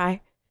gonna try.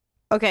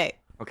 Okay.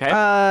 Okay.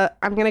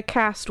 I'm gonna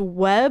cast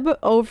web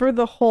over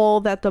the hole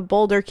that the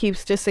boulder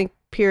keeps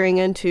disappearing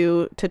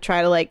into to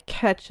try to, like,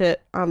 catch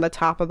it on the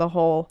top of the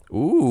hole.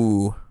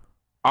 Ooh.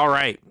 All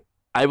right.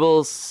 I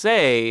will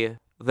say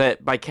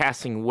that by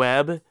casting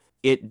web,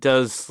 it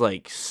does,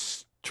 like,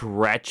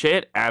 stretch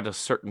it at a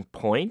certain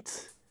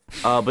point.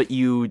 But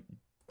you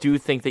do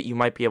think that you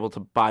might be able to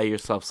buy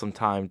yourself some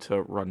time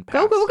to run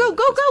past.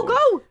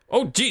 Go!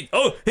 Oh, gee.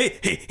 Oh,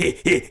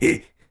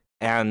 hey.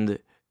 And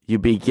you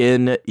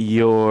begin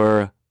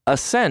your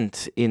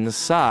ascent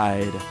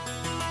inside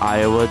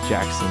Iowa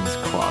Jackson's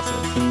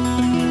closet.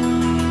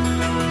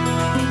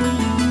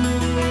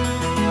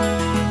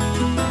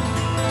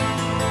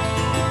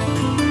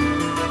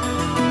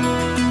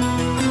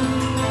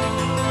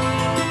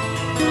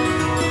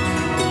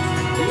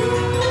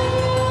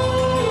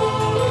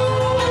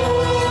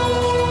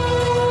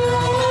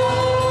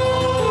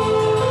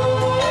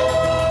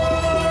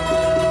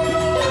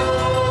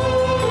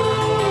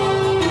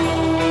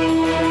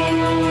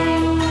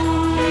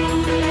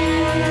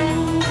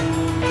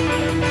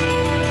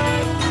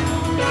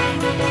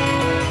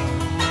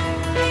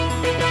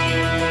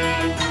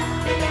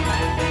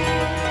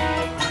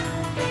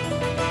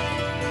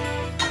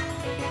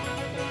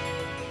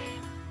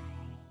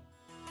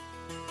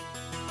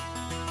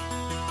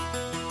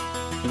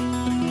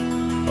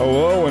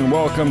 Hello and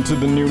welcome to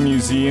the new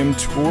museum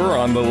tour.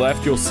 On the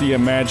left you'll see a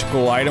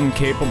magical item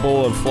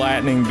capable of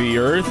flattening the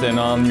earth, and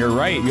on your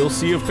right you'll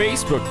see a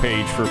Facebook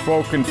page for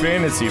folk and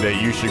fantasy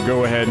that you should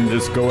go ahead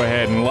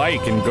and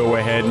like and go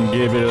ahead and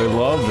give it a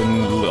love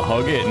and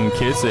hug it and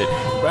kiss it.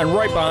 And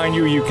right behind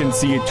you you can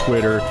see a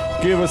Twitter.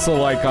 Give us a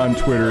like on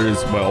Twitter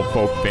as well,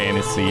 folk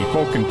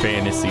and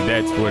fantasy,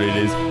 that's what it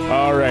is.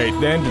 Alright,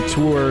 then the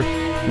tour.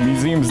 The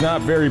museum's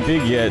not very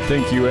big yet.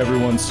 Thank you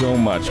everyone so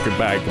much.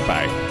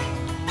 Goodbye.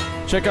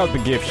 Check out the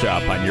gift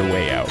shop on your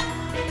way out.